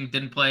 shooting,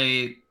 didn't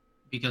play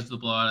because of the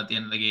blowout at the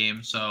end of the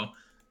game. So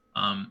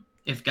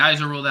if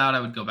guys are ruled out, I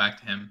would go back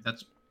to him.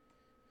 That's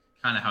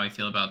kind of how I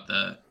feel about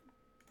the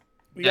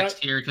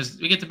next year, because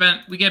we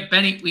get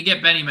Benny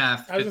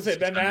Math. I was gonna say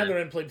Ben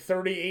Mathurin played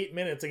 38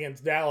 minutes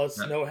against Dallas.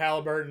 Yeah. No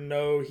Halliburton,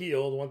 no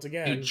Hield once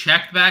again. He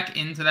checked back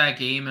into that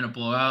game in a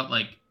blowout.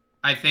 Like,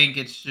 I think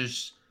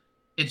it's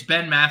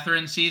Ben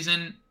Mathurin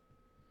season,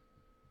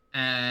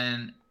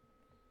 and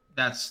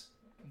that's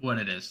what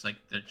it is. Like,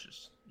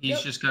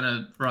 he's just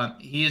gonna run.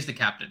 He is the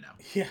captain now.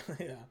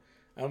 Yeah,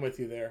 I'm with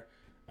you there.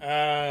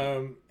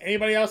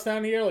 Anybody else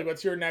down here? Like,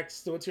 what's your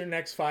next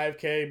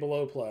 5K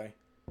below play?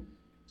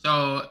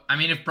 So, I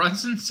mean, if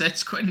Brunson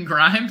sits Quentin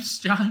Grimes,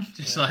 John,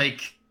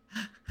 like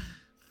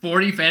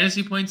 40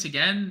 fantasy points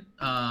again,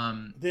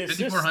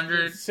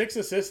 5,400. 6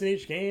 assists in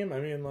each game. I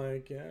mean,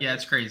 like, yeah,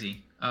 it's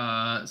crazy.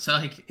 So,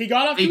 like, he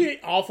got off to an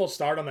awful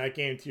start on that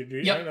game, too,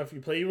 dude. Yep. I don't know if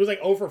you played. He was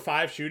like 0 for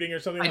 5 shooting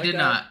or something like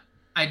that.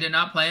 I did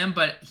not play him,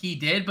 but he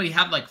did. But he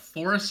had like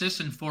 4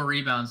 assists and 4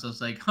 rebounds. So I was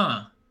like,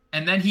 huh.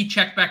 And then he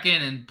checked back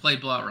in and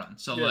played blowout run.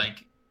 So,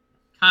 like,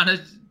 kind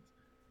of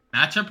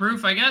matchup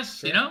proof, I guess,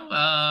 sure. You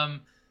know?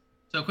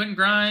 So Quentin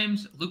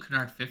Grimes, Luke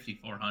Kennard,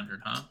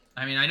 5,400, huh?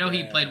 I mean, I know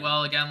he played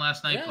well again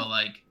last night, but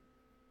like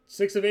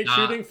 6 of 8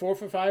 shooting, 4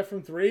 for 5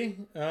 from 3.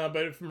 But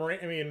if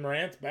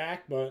Morant's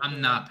back, but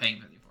I'm not paying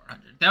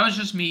 5,400. That was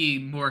just me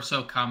more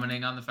so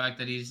commenting on the fact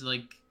that he's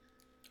like,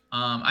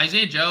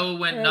 Isaiah Joe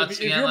went nuts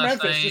again you're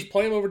last Memphis, night. Just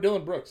play him over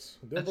Dylan Brooks.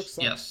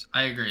 Yes,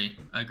 I agree.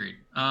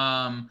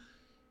 Of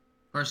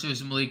course, it was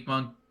a Malik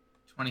Monk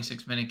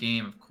 26-minute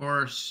game. Of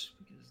course,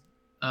 because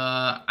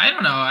I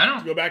don't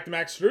know. Go back to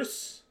Max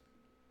Strus.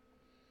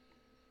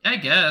 I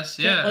guess,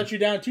 yeah. Can't let you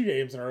down 2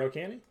 games in a row,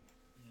 can he?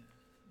 Yeah.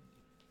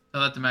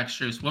 I'll let the Max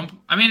Strus.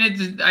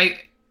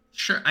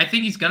 I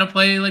think he's gonna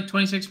play like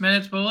 26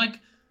 minutes, but like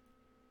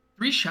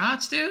 3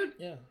 shots, dude.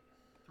 Yeah.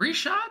 3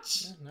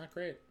 shots. Yeah, not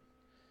great.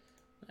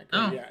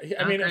 No,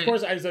 yeah. I mean, of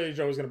course, Isaiah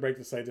Joe was gonna break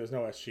the site. There's no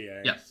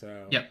SGA. Yeah.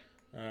 So. Yep.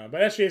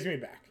 But SGA's gonna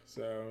be back,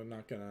 so I'm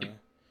not gonna. Yep.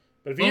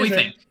 But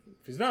if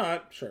he's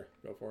not, sure,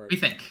 go for it. We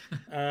think.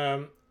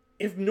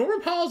 If Norman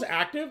Powell's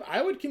active,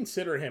 I would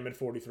consider him at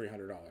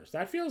 $4,300.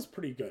 That feels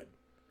pretty good.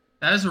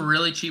 That is a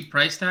really cheap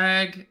price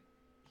tag.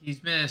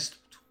 He's missed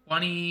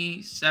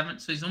 27,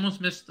 so he's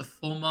almost missed the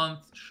full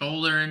month.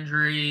 Shoulder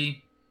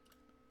injury.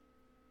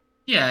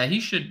 Yeah, he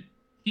should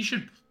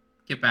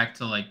get back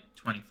to like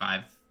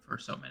 25 or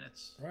so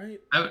minutes. Right.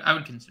 I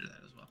would consider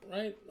that as well.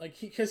 Right, like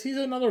because he's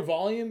another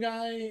volume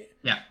guy.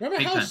 Yeah.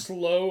 Remember how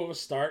slow of a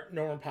start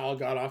Norman Powell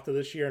got off to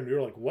this year, and we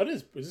were like,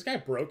 was this guy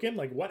broken?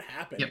 Like, what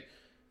happened? Yep.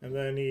 And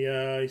then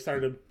he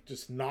started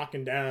just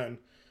knocking down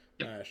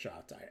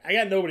shots. I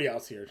got nobody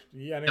else here.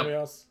 You got anybody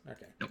else?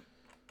 Okay. Nope.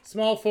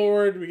 Small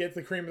forward, we get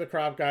the cream of the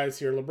crop guys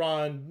here.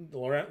 LeBron,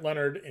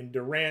 Leonard, and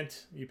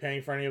Durant. You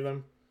paying for any of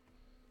them?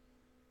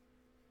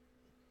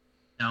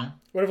 No.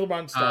 What if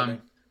LeBron's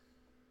starting?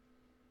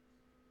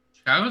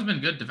 Chicago's been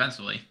good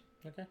defensively.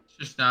 Okay. It's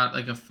just not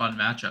like a fun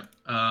matchup.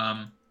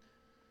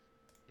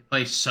 They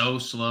play so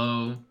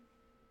slow.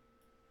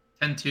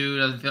 10-2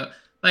 doesn't feel...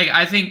 Like,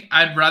 I think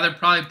I'd rather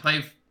probably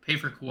pay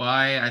for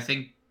Kawhi. I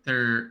think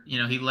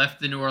he left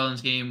the New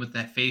Orleans game with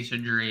that face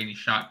injury and he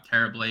shot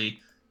terribly.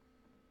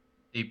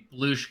 They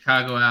blew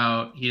Chicago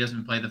out. He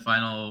doesn't play the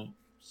final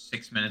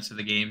 6 minutes of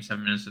the game,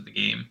 7 minutes of the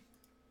game.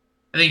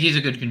 I think he's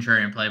a good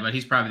contrarian play, but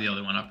he's probably the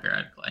only one up here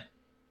I'd play.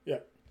 Yeah.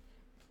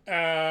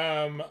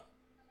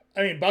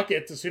 I mean,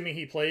 buckets, assuming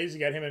he plays, you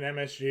got him in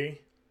MSG.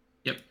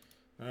 Yep.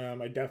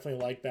 I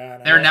definitely like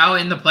that. They're now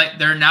in the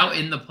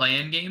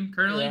play-in game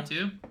currently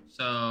too.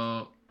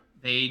 So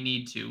they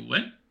need to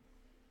win.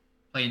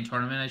 Play in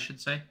tournament, I should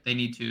say. They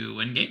need to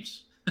win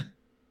games.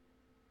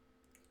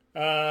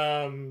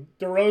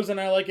 DeRozan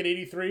I like at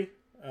 83.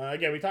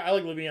 Again, I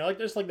like Levine. I like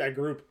just like that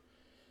group.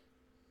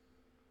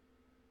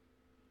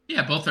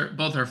 Yeah, both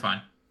are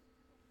fine.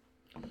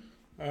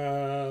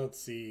 Let's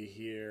see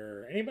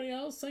here. Anybody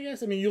else? I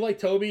guess. I mean, you like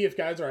Toby if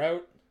guys are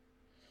out.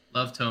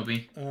 Love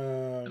Toby.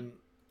 RJ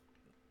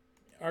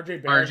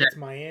Barrett against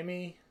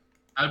Miami.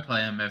 I would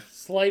play him if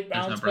slight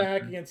bounce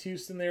back against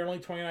Houston. They're only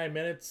 29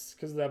 minutes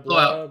because of that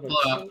blowout, but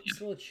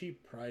still a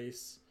cheap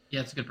price. Yeah,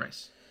 it's a good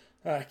price.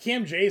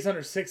 Cam J's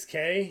under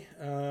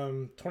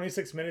 6K.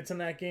 26 minutes in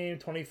that game.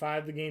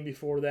 25 the game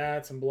before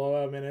that. Some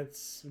blowout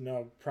minutes.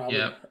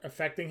 Probably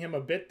affecting him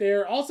a bit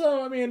there.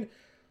 Also, I mean,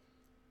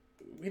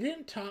 we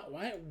didn't talk.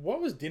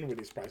 What was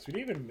Dinwiddie's price? We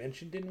didn't even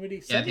mention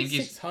Dinwiddie.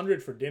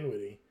 7,600 for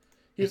Dinwiddie.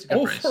 He was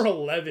 0 for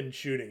 11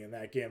 shooting in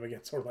that game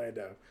against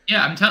Orlando.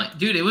 Yeah, I'm telling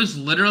dude, it was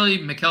literally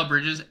Mikal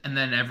Bridges and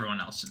then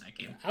everyone else in that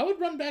game. I would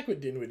run back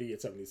with Dinwiddie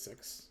at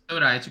 76. So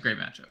would I. It's a great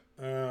matchup.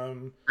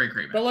 Great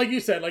matchup. But like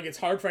you said, like it's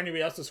hard for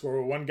anybody else to score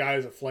when one guy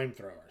is a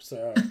flamethrower.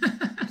 So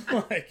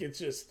like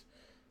it's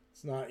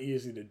not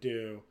easy to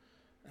do.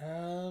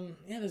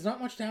 There's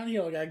not much down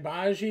here. Like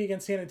Agbaji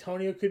against San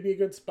Antonio could be a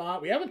good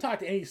spot. We haven't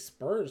talked to any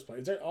Spurs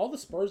players. Is all the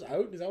Spurs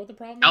out? Is that what the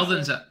problem is?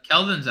 Keldon's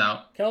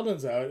out.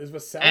 Keldon's out. Is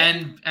Vassell?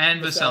 And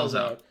Vassell's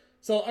out.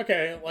 So,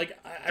 okay, like,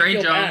 I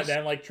feel bad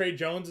then. Like, Trey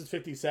Jones is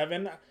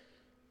 57.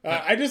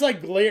 I just,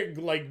 like,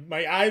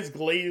 my eyes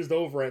glazed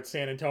over at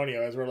San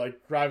Antonio as we're,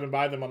 like, driving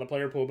by them on the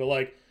player pool. But,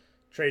 like,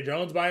 Trey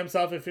Jones by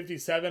himself at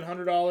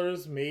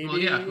 $5,700, maybe. Well,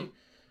 yeah. I was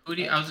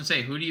going to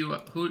say,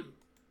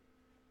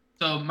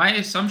 So, my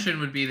assumption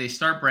would be they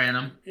start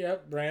Branham.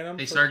 Yep, Branham.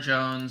 They start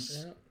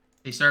Jones. Yep.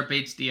 They start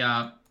Bates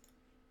Diop.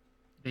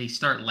 They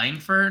start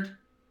Langford.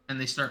 And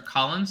they start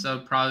Collins. That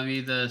would probably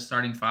be the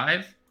starting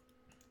five.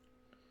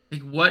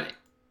 Like, what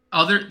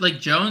other... Like,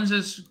 Jones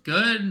is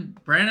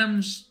good.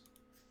 Branham's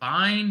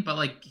fine. But,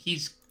 like,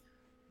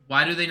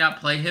 why do they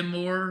not play him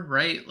more,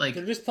 right? Like...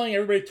 They're just playing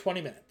everybody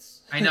 20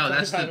 minutes. I know.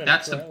 That's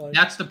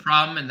the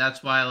problem. And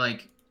that's why,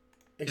 like...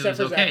 Except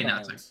for Zach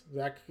Collins.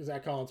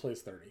 Zach Collins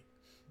plays 30.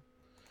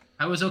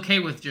 I was okay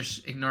with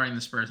just ignoring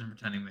the Spurs and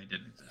pretending they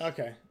didn't exist.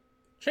 Okay.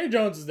 Trey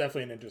Jones is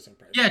definitely an interesting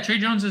price. Yeah, Trey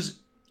Jones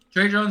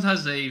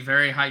has a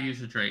very high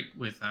usage rate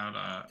without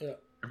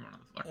everyone on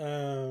the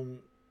floor.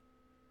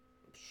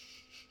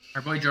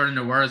 Our boy Jordan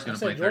Nwora is going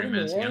to play 30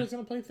 minutes again. Jordan Nwora is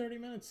going to play 30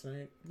 minutes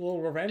tonight. A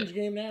little revenge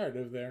game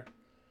narrative there.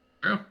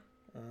 True.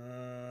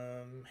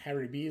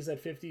 Harry B is at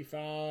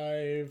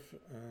 55.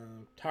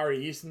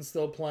 Tari Easton's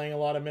still playing a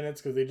lot of minutes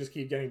because they just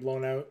keep getting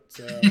blown out.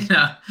 So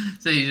yeah,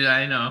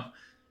 I know.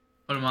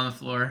 Put him on the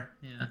floor.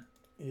 Yeah.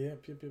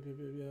 Yep.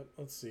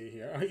 Let's see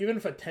here. Even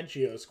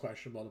Fatencio is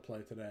questionable to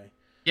play today.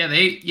 Yeah,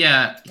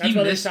 he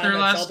missed their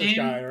last game.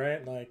 Guy,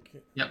 right? Like.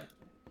 Yep.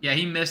 Yeah,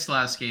 he missed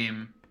last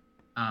game.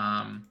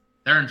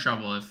 They're in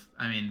trouble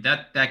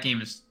that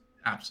game is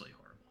absolutely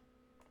horrible.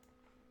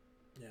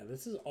 Yeah,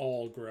 this is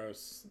all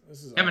gross.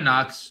 This is Kevin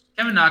Knox.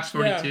 Kevin Knox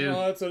 42. Yeah,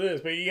 well, that's what it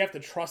is. But you have to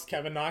trust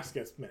Kevin Knox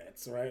gets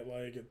minutes, right?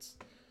 Like it's.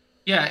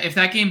 Yeah, if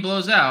that game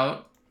blows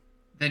out,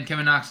 then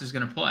Kevin Knox is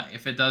going to play.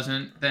 If it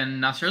doesn't, then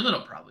Nasir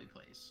Little probably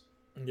plays.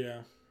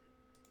 Yeah.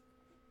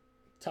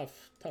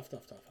 Tough. All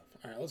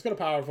right, let's go to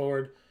power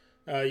forward.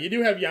 You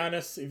do have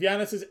Giannis. If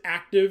Giannis is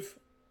active,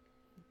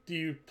 do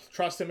you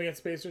trust him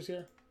against Pacers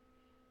here?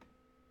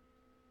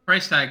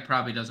 Price tag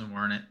probably doesn't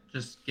warrant it,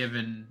 just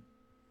given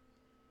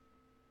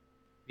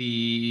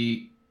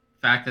the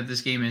fact that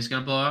this game is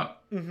going to blow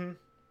out. Mm-hmm.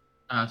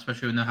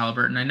 Especially with no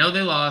Halliburton. I know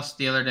they lost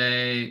the other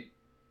day,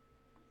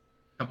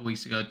 a couple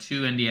weeks ago,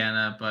 to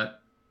Indiana, but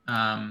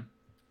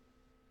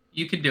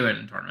you can do it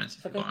in tournaments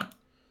if you want.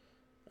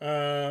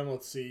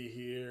 Let's see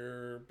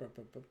here.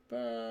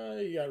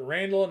 You got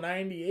Randall at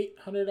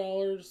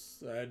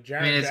 $9,800.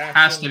 It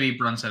has to be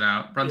Brunson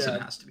out. Brunson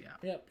has to be out.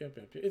 Yep.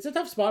 It's a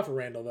tough spot for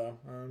Randall though.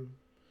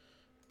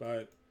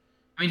 But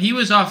he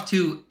was off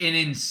to an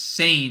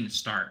insane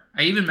start.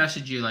 I even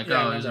messaged you like, it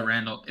was a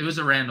Randall. It was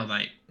a Randall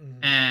night,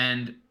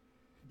 and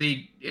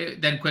they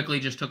then quickly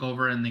just took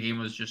over, and the game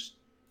was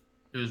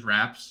it was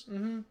wraps.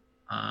 Mm-hmm.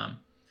 I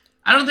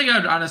don't think I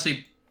would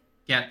honestly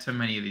get to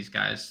many of these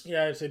guys.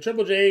 Yeah, I'd say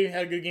Triple J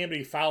had a good game, but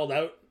he fouled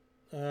out.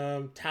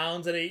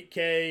 Towns at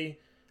 8K.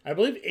 I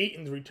believe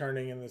Ayton's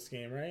returning in this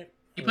game, right?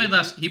 He played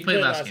last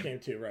game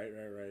too. Right.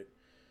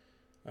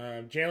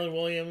 Jalen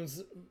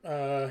Williams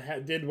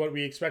did what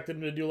we expected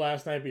him to do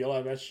last night, but he'll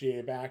have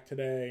SGA back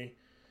today.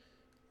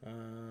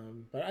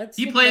 But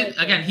he played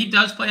again. He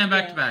does play on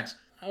back-to-backs.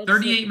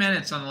 38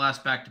 minutes on the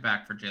last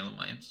back-to-back for Jalen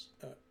Williams.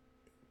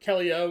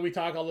 Kelly O, we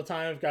talk all the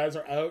time if guys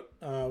are out.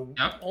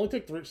 Yep. Only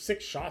took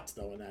 6 shots,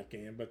 though, in that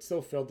game, but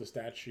still filled the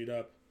stat sheet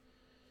up.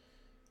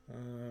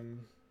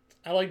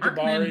 I like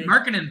Jabari.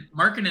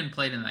 Markkanen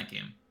played in that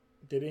game.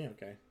 Did he?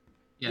 Okay.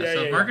 Yeah,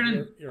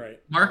 Markkanen... You're right.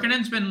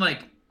 Markkanen's been,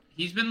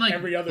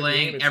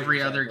 playing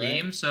every other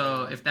game, right?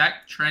 So if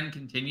that trend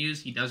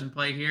continues, he doesn't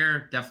play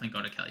here, definitely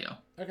go to Kelly O.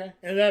 Okay.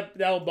 And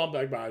that'll bump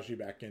Agbaji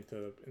back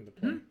into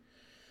play.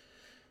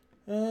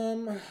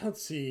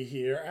 Let's see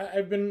here.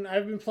 I've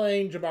been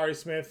playing Jabari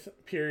Smith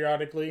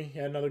periodically. He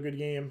had another good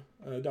game,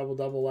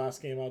 double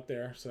last game out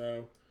there.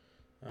 So,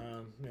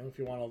 if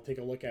you want to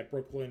take a look at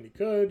Brooklyn, you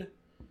could.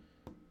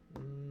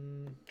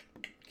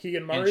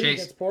 Keegan Murray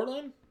against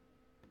Portland.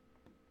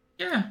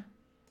 Yeah.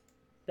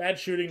 Bad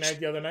shooting night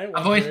the other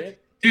night.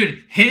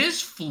 Dude,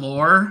 his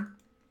floor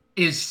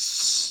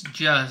is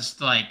just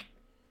like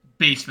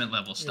basement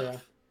level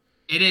stuff.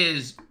 Yeah. It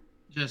is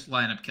just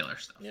lineup killer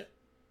stuff. Yeah.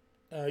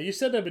 You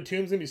said that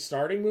Batum's going to be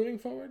starting moving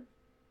forward?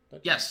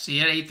 Yes, he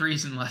had 8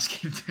 threes in the last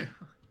game too.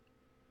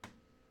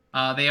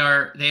 They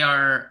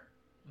are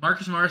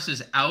Marcus Morris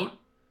is out.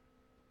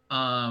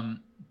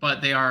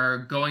 But they are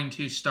going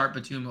to start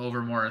Batum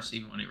over Morris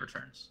even when he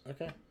returns.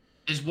 Okay.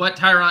 That's what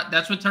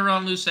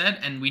Tyronn Lue said,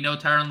 and we know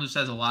Tyronn Lue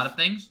says a lot of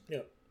things.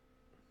 Yep.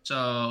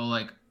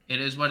 So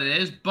it is what it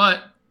is,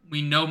 but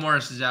we know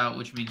Morris is out,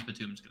 which means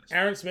Batum's gonna start.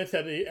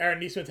 Aaron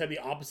Nesmith had the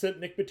opposite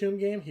Nick Batum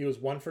game. He was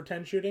 1 for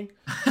 10 shooting.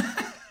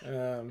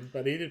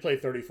 But he did play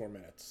 34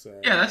 minutes. So.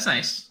 Yeah, that's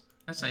nice.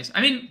 That's nice.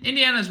 I mean,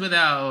 Indiana's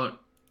without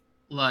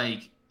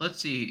let's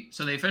see.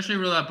 So they officially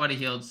ruled out Buddy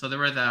Hield. So they're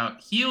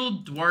without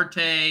Hield,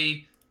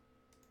 Duarte,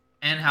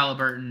 and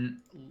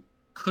Halliburton.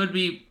 Could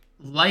be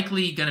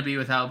likely going to be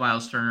without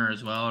Miles Turner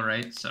as well,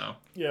 right? So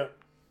yeah,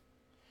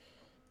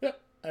 I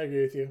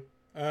agree with you.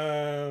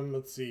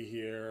 Let's see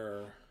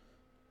here.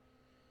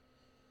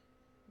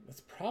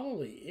 That's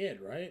probably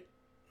it, right?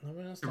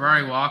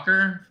 Jabari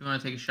Walker, if you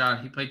want to take a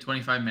shot, he played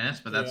 25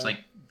 minutes, but that's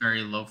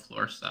very low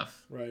floor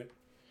stuff. Right.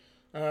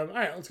 All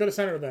right, let's go to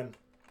center then.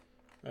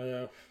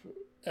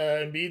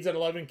 Embiid's at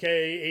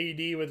 11K,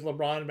 AD with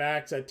LeBron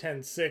backs at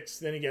 10-6.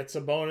 Then he gets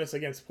a bonus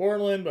against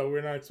Portland, but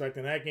we're not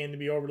expecting that game to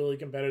be overly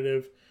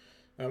competitive.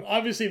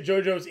 Obviously, if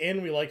JoJo's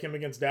in, we like him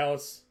against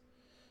Dallas.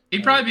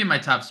 He'd probably be my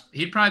top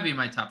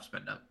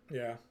spend up.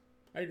 Yeah,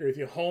 I agree with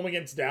you. Home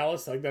against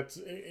Dallas, that's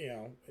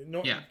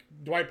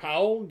Dwight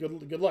Powell.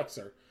 Good luck,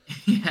 sir.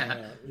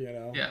 Yeah.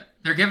 Yeah.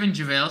 They're giving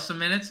JaVale some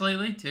minutes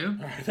lately too.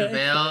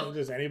 JaVale,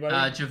 just anybody.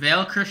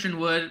 JaVale Christian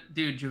Wood,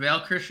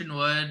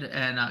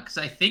 and because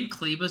I think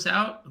Kleba's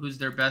out, who's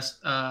their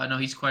best. No,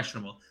 he's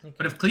questionable. Okay.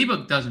 But if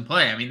Kleba doesn't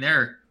play, I mean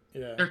they're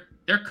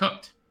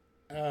cooked.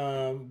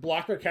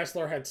 Blocker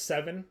Kessler had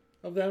 7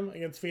 of them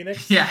against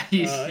Phoenix. Yeah,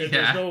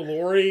 There's no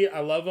Laurie.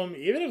 I love him.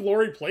 Even if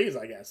Laurie plays,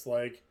 I guess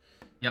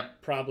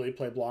probably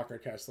play Blocker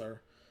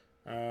Kessler.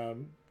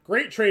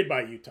 Great trade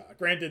by Utah.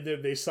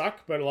 Granted, they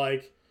suck, but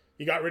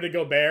you got rid of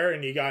Gobert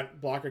and you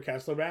got Blocker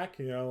Kessler back.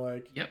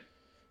 Yep.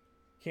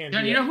 Can't.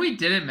 Yeah, who we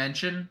didn't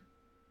mention?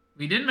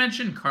 We didn't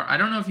mention I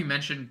don't know if you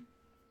mentioned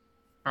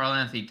Karl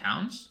Anthony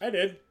Towns. I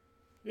did.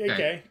 8K.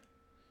 Okay.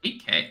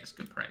 8K. That's a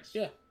good price.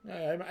 Yeah,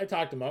 I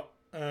talked him up.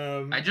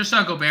 I just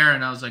saw Gobert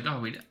and I was like,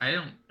 oh, I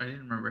didn't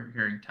remember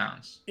hearing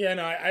Towns. Yeah,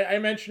 no, I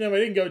mentioned him. I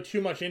didn't go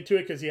too much into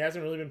it because he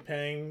hasn't really been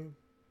paying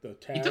the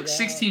tag. He took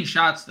 16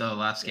 shots though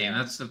last game.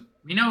 That's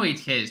we know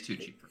 8K is too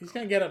cheap. He's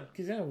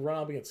gonna run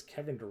up against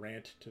Kevin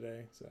Durant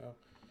today. So,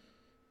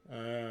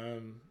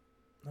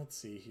 let's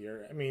see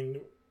here. I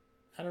mean,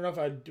 I don't know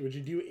would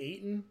you do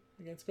Ayton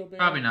against Gobert?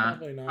 Probably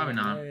not.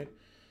 Right?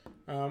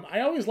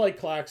 I always like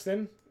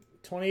Claxton.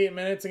 28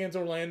 minutes against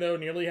Orlando,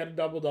 nearly had a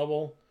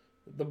double-double.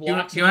 The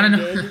blocks. You want to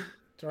know? You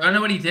want to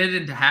know what he did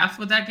into half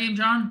with that game,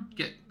 John?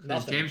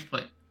 Because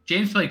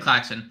James played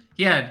Claxton.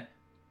 He had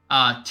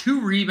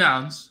 2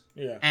 rebounds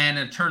and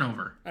a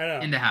turnover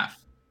into half.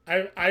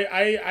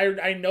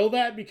 I know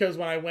that because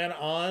when I went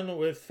on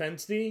with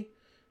Fensty,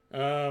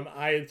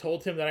 I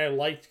told him that I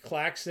liked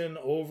Claxton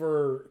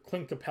over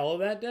Clint Capella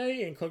that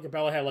day, and Clint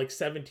Capella had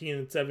 17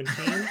 and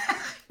 17,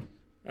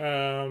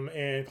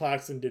 and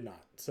Claxton did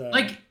not. So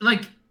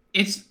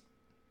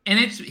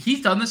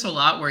he's done this a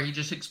lot where he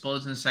just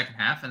explodes in the second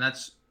half, and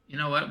that's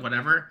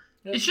whatever.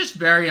 Yep. It's just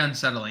very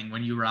unsettling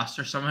when you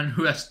roster someone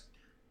who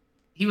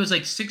he was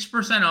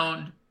 6%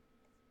 owned.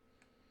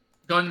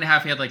 Going into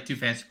half, he had 2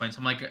 fantasy points.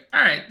 I'm like,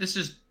 all right, this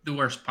is the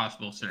worst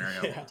possible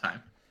scenario of all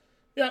time.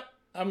 Yeah,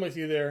 I'm with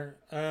you there.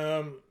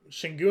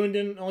 Şengün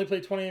didn't only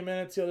play 28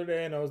 minutes the other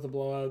day, and that was the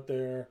blowout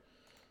there.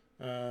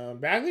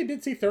 Bagley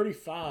did see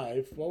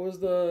 35. What was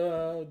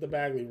the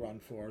Bagley run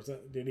for?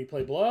 Did he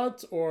play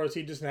blowouts, or is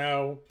he just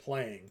now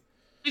playing?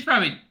 He's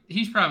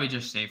probably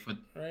just safe with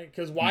right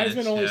because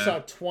Wiseman only saw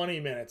 20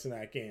 minutes in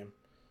that game,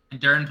 and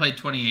Duren played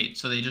 28,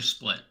 so they just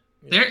split.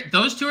 Yeah.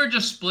 Those two are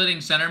just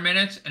splitting center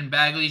minutes, and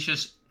Bagley's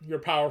just your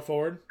power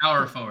forward.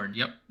 Power forward.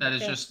 Yep, that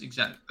is just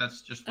exact.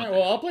 That's just. What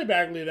I'll play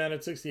Bagley then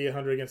at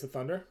 6,800 against the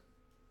Thunder.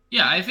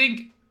 Yeah, I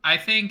think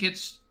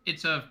it's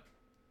a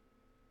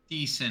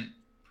decent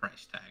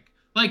price tag.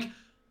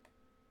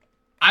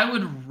 I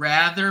would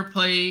rather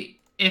play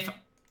if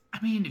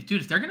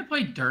they're gonna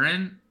play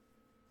Duren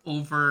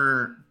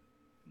over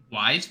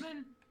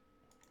Wiseman.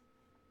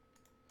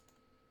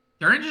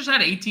 Duren just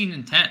had 18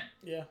 and 10.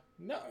 Yeah.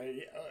 No.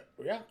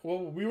 Yeah. Well,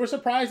 we were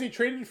surprised they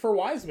traded for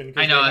Wiseman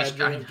because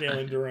they had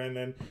Jalen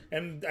Duren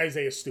and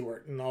Isaiah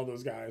Stewart and all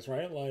those guys,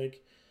 right?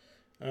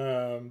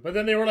 But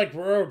then they were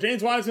bro,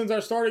 James Wiseman's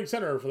our starting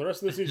center for the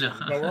rest of the season,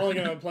 but we're only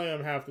gonna play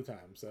him half the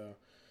time. So,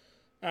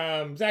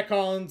 Zach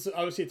Collins,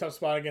 obviously a tough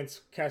spot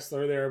against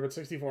Kessler there, but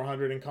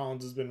 6,400 and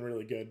Collins has been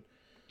really good.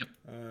 Yep.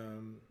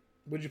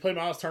 Would you play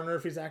Miles Turner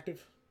if he's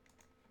active?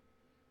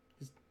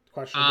 He's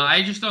questionable.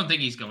 I just don't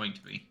think he's going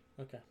to be.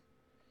 Okay.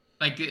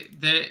 Like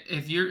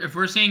if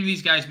we're saying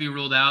these guys be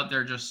ruled out,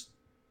 they're just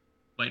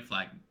white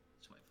flag.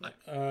 It's white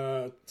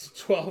flag.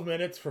 12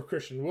 minutes for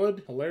Christian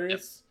Wood.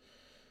 Hilarious.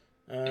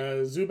 Yep.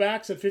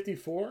 Zubac's at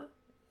 54.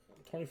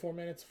 24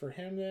 minutes for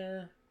him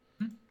there.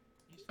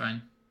 He's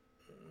fine.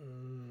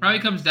 Probably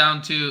comes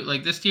down to,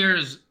 like, this tier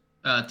is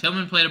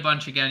Tillman played a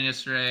bunch again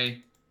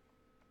yesterday.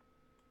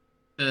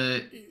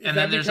 But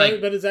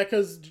is that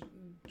because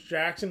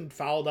Jackson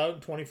fouled out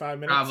in 25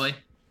 minutes?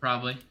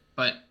 Probably.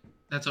 But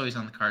that's always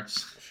on the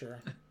cards. Sure.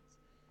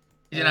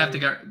 He's gonna have to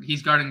guard.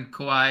 He's guarding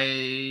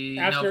Kawhi.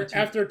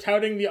 After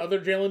touting the other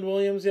Jalen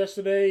Williams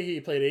yesterday, he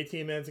played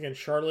 18 minutes against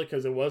Charlotte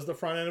because it was the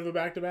front end of a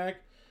back-to-back.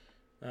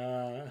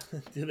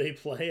 Do they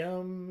play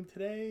him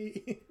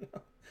today?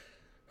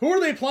 Who are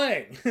they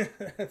playing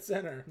at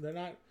center? They're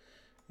not,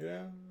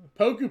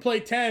 Poku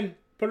played 10.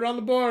 Put it on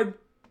the board.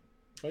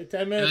 Played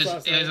 10 minutes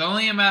last night. It was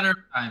only a matter of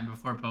time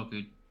before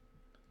Poku.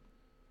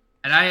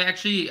 And I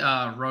actually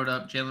wrote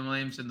up Jalen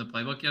Williams in the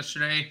playbook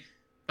yesterday,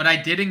 but I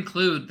did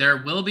include there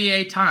will be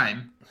a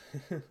time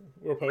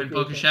when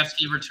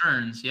Pokuševski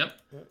returns. Yep.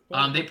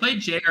 They played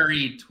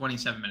JRE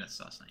 27 minutes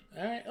last night.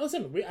 All right.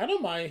 Listen, I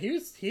don't mind.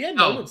 He had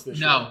moments this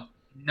year.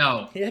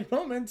 No. He had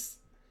moments.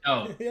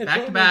 No.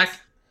 Back to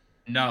back.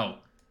 No.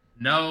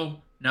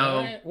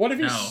 Right. What if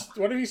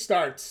he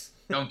starts?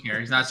 Don't care.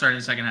 He's not starting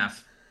the second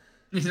half.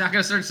 He's not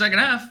going to start the second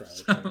half.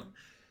 So.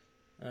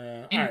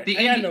 All right.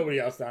 I had nobody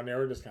else down there.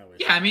 We're just kind of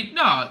waiting. Yeah, I mean,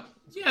 no.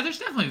 Yeah, there's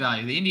definitely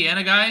value. The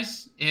Indiana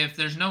guys, if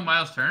there's no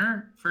Miles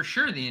Turner, for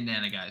sure the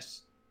Indiana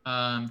guys.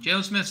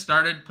 Jalen Smith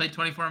started, played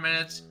 24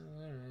 minutes.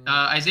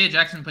 Isaiah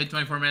Jackson played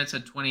 24 minutes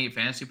at 28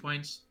 fantasy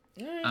points.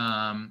 All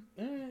right.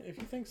 If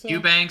you think so.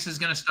 Eubanks is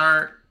going to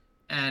start,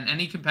 and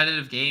any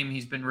competitive game,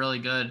 he's been really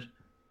good.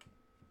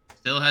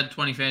 Still had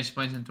 20 fantasy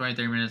points in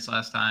 23 minutes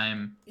last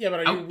time. Yeah,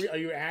 but are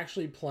you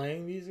actually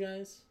playing these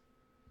guys?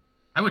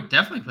 I would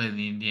definitely play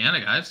the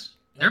Indiana guys.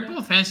 They're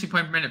both fantasy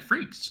point per minute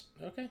freaks.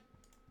 Okay.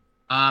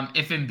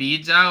 If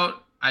Embiid's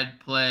out, I'd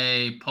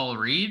play Paul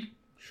Reed.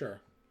 Sure.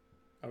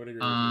 I would agree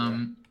with you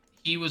there.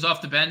 He was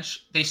off the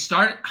bench. They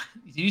started.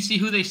 Do you see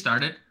who they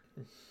started?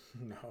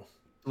 No.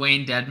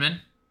 Dwayne Dedman.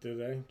 Did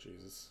they?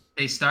 Jesus.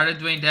 They started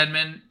Dwayne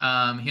Dedman.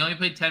 He only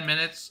played 10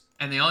 minutes,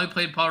 and they only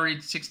played Paul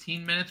Reed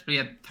 16 minutes, but he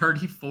had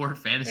 34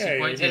 fantasy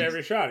points. He hit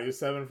every shot. He was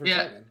 7 for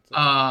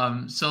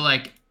 7. So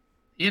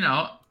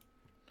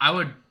I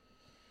would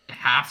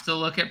have to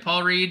look at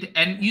Paul Reed,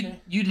 and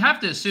you'd have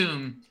to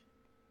assume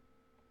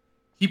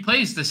he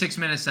plays the 6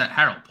 minutes that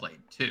Harold played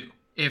too.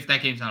 If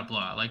that game's not a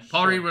blowout, like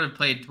Paul Reed would have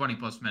played 20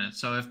 plus minutes.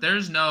 So if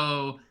there's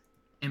no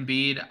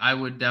Embiid, I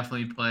would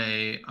definitely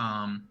play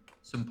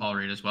some Paul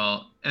Reed as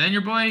well. And then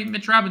your boy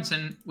Mitch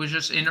Robinson was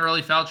just in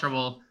early foul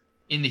trouble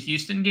in the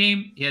Houston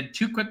game. He had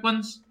 2 quick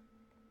ones,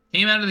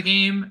 came out of the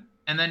game,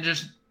 and then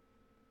just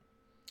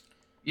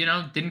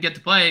didn't get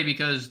to play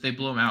because they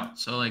blew him out.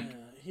 So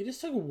he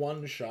just took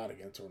 1 shot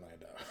against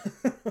Orlando.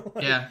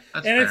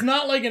 That's fair. It's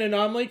not like an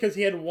anomaly because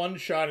he had 1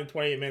 shot in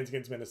 28 minutes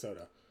against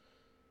Minnesota.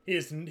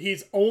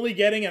 He's only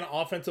getting an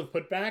offensive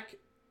putback,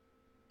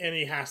 and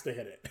he has to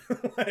hit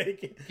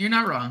it. You're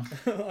not wrong.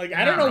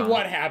 I don't know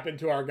what happened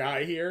to our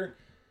guy here.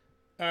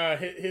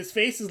 His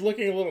face is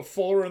looking a little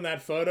fuller in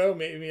that photo.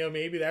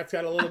 Maybe that's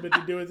got a little bit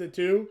to do with it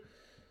too.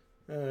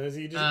 Is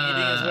he just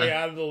eating his way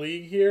out of the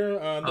league here?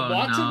 The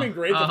blocks have been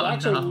great. The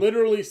blocks are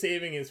literally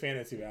saving his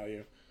fantasy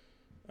value.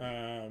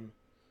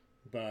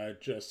 But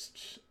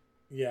just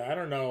I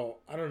don't know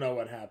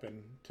what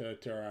happened to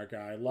our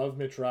guy. I love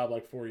Mitch Rob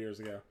 4 years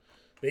ago.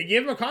 They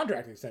gave him a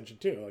contract extension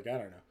too. I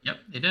don't know. Yep,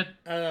 they did.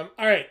 All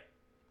right,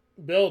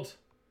 build.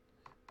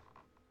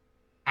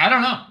 I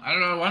don't know. I don't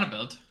know what I want to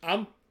build.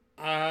 I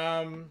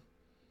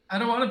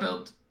don't want to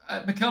build.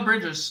 Mikal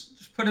Bridges,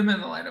 just put him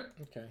in the lineup.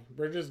 Okay,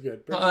 Bridges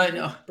good. That's all I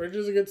know.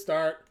 Bridges a good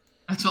start.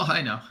 That's all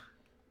I know.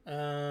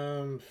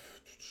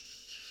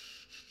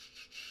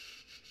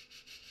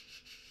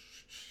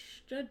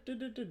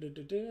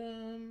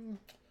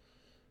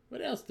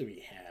 What else do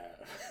we have?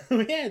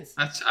 we had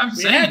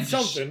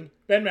something.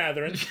 Ben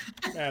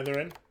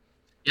Matherin.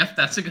 Yep,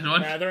 that's a good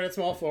one. Matherin at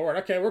small forward.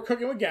 Okay, we're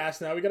cooking with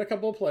gas now. We got a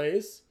couple of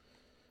plays.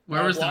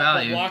 Where was the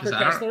value?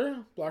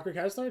 Blocker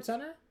Kessler at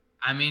center.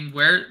 I mean,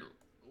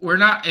 we're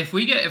not. If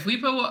we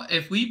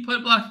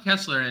put Blocker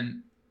Kessler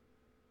in,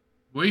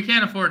 we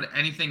can't afford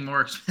anything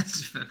more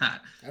expensive than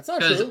that. That's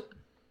not true.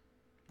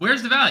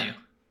 Where's the value?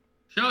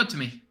 Show it to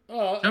me.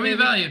 Show me the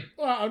value.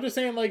 Well, I'm just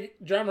saying,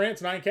 John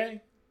Morant's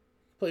 $9K.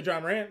 Play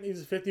John Morant.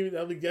 He's 50.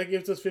 That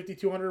gives us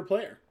 5,200 a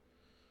player.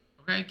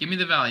 Okay, give me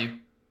the value.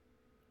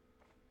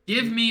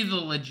 Give me the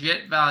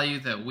legit value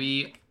that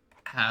we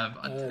have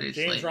on today's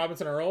James slate.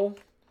 Robinson Earl.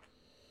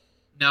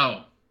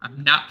 No,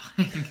 I'm not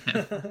playing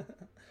him.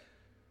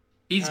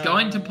 He's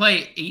going to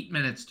play 8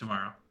 minutes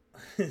tomorrow.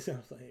 He's going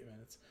to play 8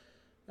 minutes.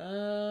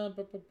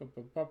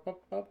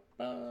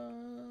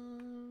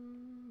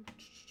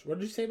 What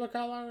did you say about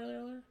Kyle Lowry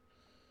earlier?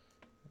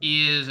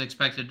 He is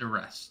expected to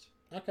rest.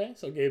 Okay,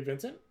 so Gabe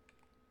Vincent.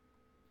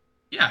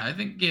 Yeah, I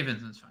think Gabe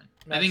Vincent's fine.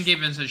 I think Gabe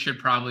Vincent should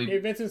probably.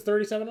 Gabe Vincent's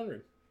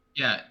 3,700.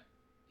 Yeah,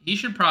 he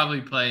should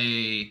probably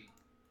play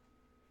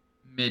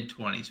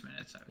mid-20s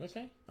minutes.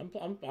 Okay,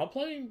 I'll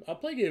play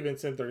Gabe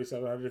Vincent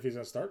 3,700 if he's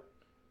gonna start.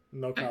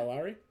 No Kyle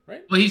Lowry,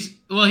 right? Well,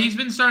 he's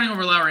been starting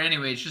over Lowry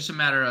anyway. It's just a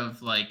matter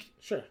of like.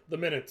 Sure, the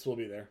minutes will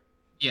be there.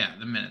 Yeah,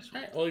 the minutes.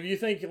 All right. Well, if you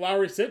think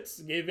Lowry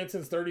sits, Gabe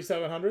Vincent's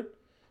 3,700.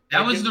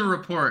 That was the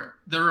report.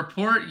 The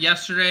report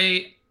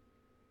yesterday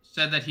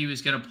said that he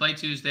was going to play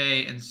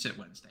Tuesday and sit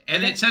Wednesday,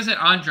 and it says it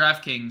on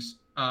DraftKings.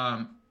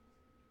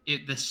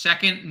 The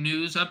second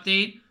news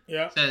update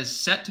says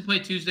set to play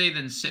Tuesday,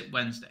 then sit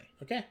Wednesday.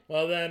 Okay.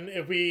 Well, then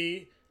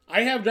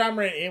I have John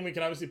Morant in, we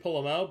can obviously pull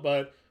him out,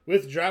 but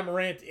with John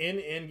Morant in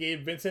and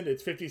Gabe Vincent,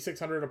 it's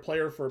 5,600 a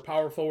player for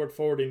power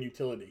forward, and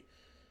utility.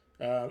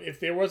 If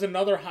there was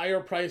another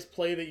higher price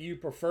play that you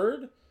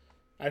preferred,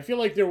 I feel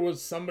like there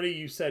was somebody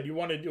you said you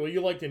wanted. Well,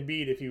 you liked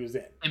Embiid if he was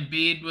in.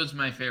 Embiid was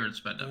my favorite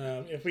spend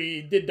up. If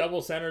we did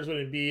double centers with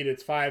Embiid,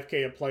 it's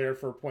 $5K a player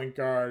for point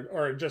guard,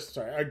 or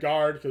a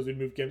guard because we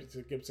moved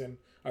Gibson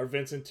or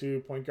Vincent to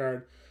point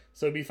guard.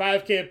 So it'd be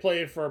 $5K a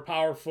play for a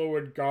power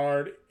forward,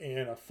 guard,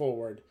 and a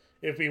forward.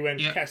 If we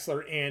went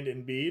Kessler and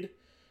Embiid,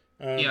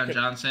 Keon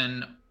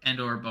Johnson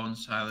and/or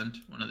Bones Highland,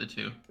 one of the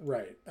two.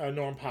 Right,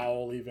 Norm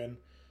Powell even.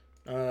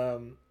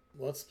 I'll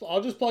just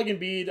plug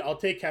Embiid. I'll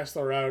take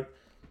Kessler out.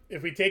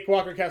 If we take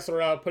Walker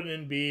Kessler out, put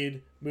in Embiid,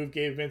 move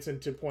Gabe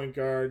Vincent to point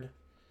guard,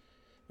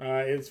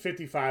 it's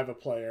 55 a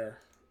player.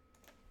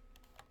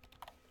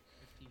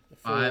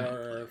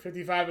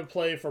 55 a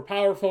play for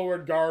power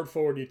forward, guard,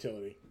 forward,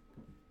 utility.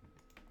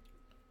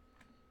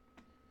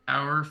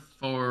 Power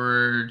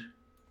forward,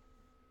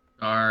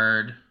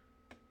 guard,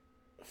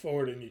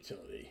 forward, and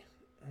utility.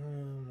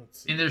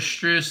 Let's see. And there's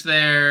Strus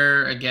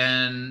there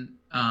again.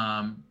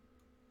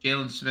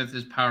 Jalen Smith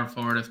is power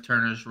forward. If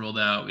Turner's ruled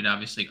out, we'd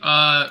obviously.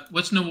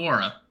 What's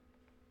Nwora?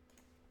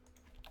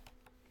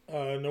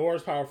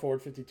 Nwora's power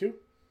forward 52.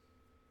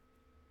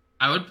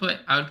 I would play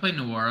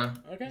Nwora.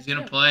 Okay. He's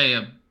gonna play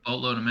a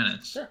boatload of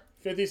minutes. Sure.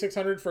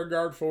 5,600 for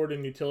guard, forward,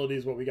 and utility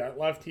is what we got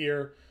left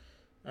here.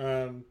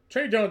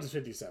 Trey Jones is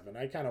 57.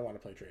 I kind of want to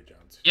play Trey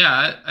Jones.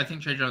 Yeah, I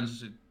think Trey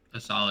Jones is a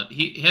solid.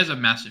 He has a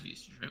massive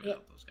usage rate with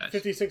those guys.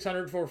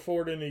 5,600 for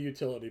forward and a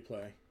utility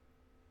play.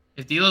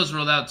 If D'Lo's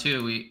ruled out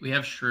too, we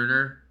have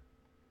Schroeder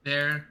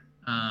there,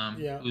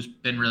 who's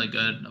been really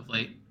good of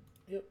late.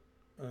 Yep.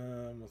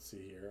 Let's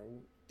see here.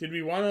 Did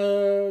we want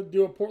to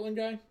do a Portland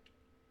guy?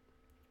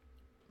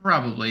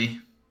 Probably.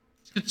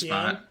 It's a good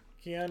spot.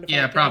 Keon.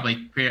 Yeah,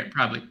 probably.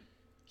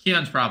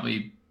 Keon's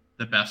probably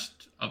the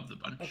best of the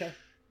bunch. Okay.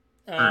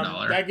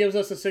 $1. That gives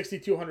us a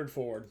 6,200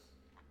 forward.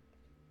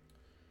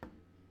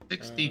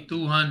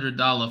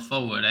 $6,200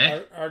 forward,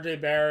 eh? RJ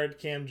Barrett,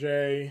 Cam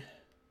J.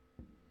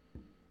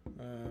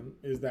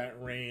 Is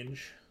that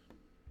range?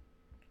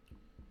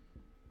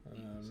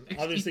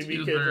 Obviously,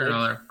 we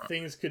could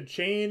things could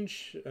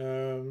change.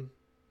 Who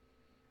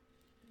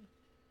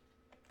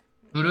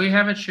do we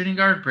have at shooting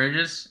guard?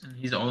 Bridges, and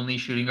he's only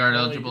shooting guard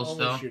eligible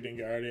still. Only shooting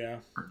guard, yeah.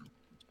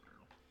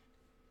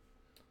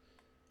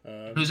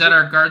 Who's at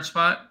our guard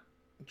spot?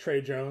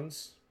 Trey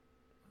Jones.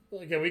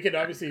 Again, we could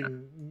obviously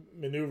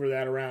maneuver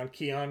that around.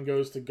 Keon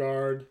goes to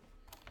guard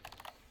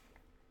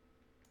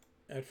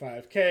at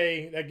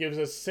 5K. That gives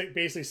us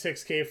basically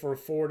 6K for a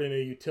forward and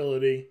a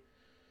utility.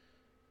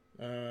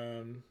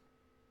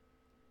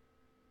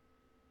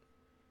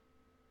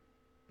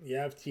 You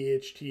have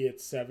THT at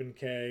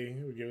 7K.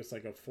 It would give us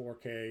like a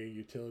 4K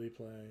utility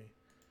play.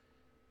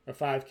 A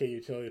 5K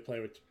utility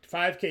play with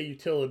 5K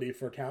utility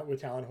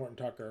with Talon Horton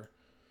Tucker.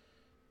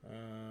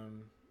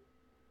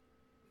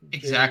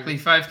 Exactly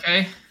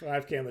 5K?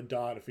 5K on the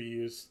dot if we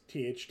use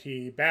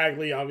THT.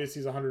 Bagley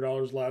obviously is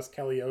 $100 less.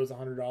 Kelly O is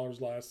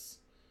 $100 less.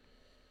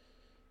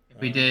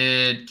 If we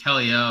did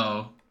Kelly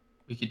O,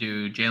 we could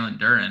do Jalen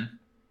Duren.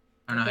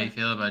 I don't know how you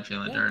feel about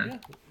Jalen Duren. Yeah,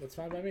 that's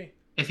fine by me.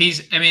 If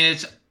he's, I mean,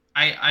 it's,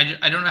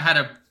 I don't know how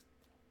to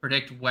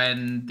predict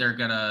when they're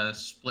gonna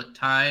split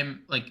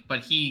time. Like,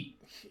 but he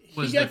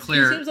the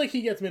clear. He seems like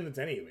he gets minutes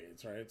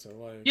anyways, right? So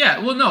like. Yeah,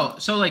 well, no.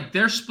 So like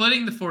they're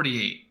splitting the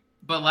 48,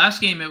 but last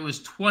game it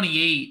was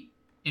 28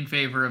 in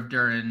favor of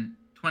Duren,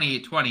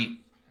 28-20.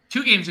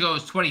 2 games ago it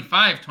was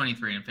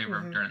 25-23 in favor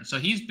of Duren. So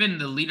he's been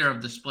the leader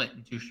of the split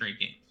in 2 straight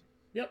games.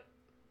 Yep,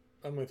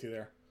 I'm with you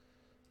there.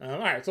 All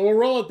right, so we'll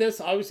roll at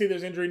this. Obviously,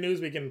 there's injury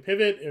news. We can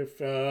pivot if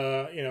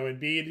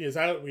Embiid is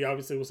out. We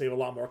obviously will save a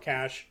lot more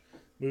cash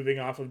moving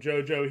off of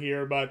JoJo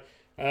here. But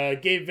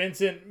Gabe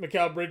Vincent,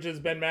 Mikal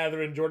Bridges, Ben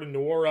Mathurin, Jordan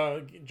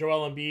Nwora,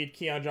 Joel Embiid,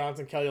 Keon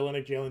Johnson, Kelly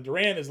Olynyk, Jalen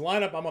Duren is the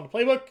lineup. I'm on the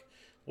playbook.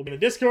 We'll be in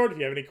the Discord. If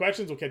you have any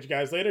questions, we'll catch you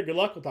guys later. Good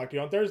luck. We'll talk to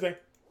you on Thursday.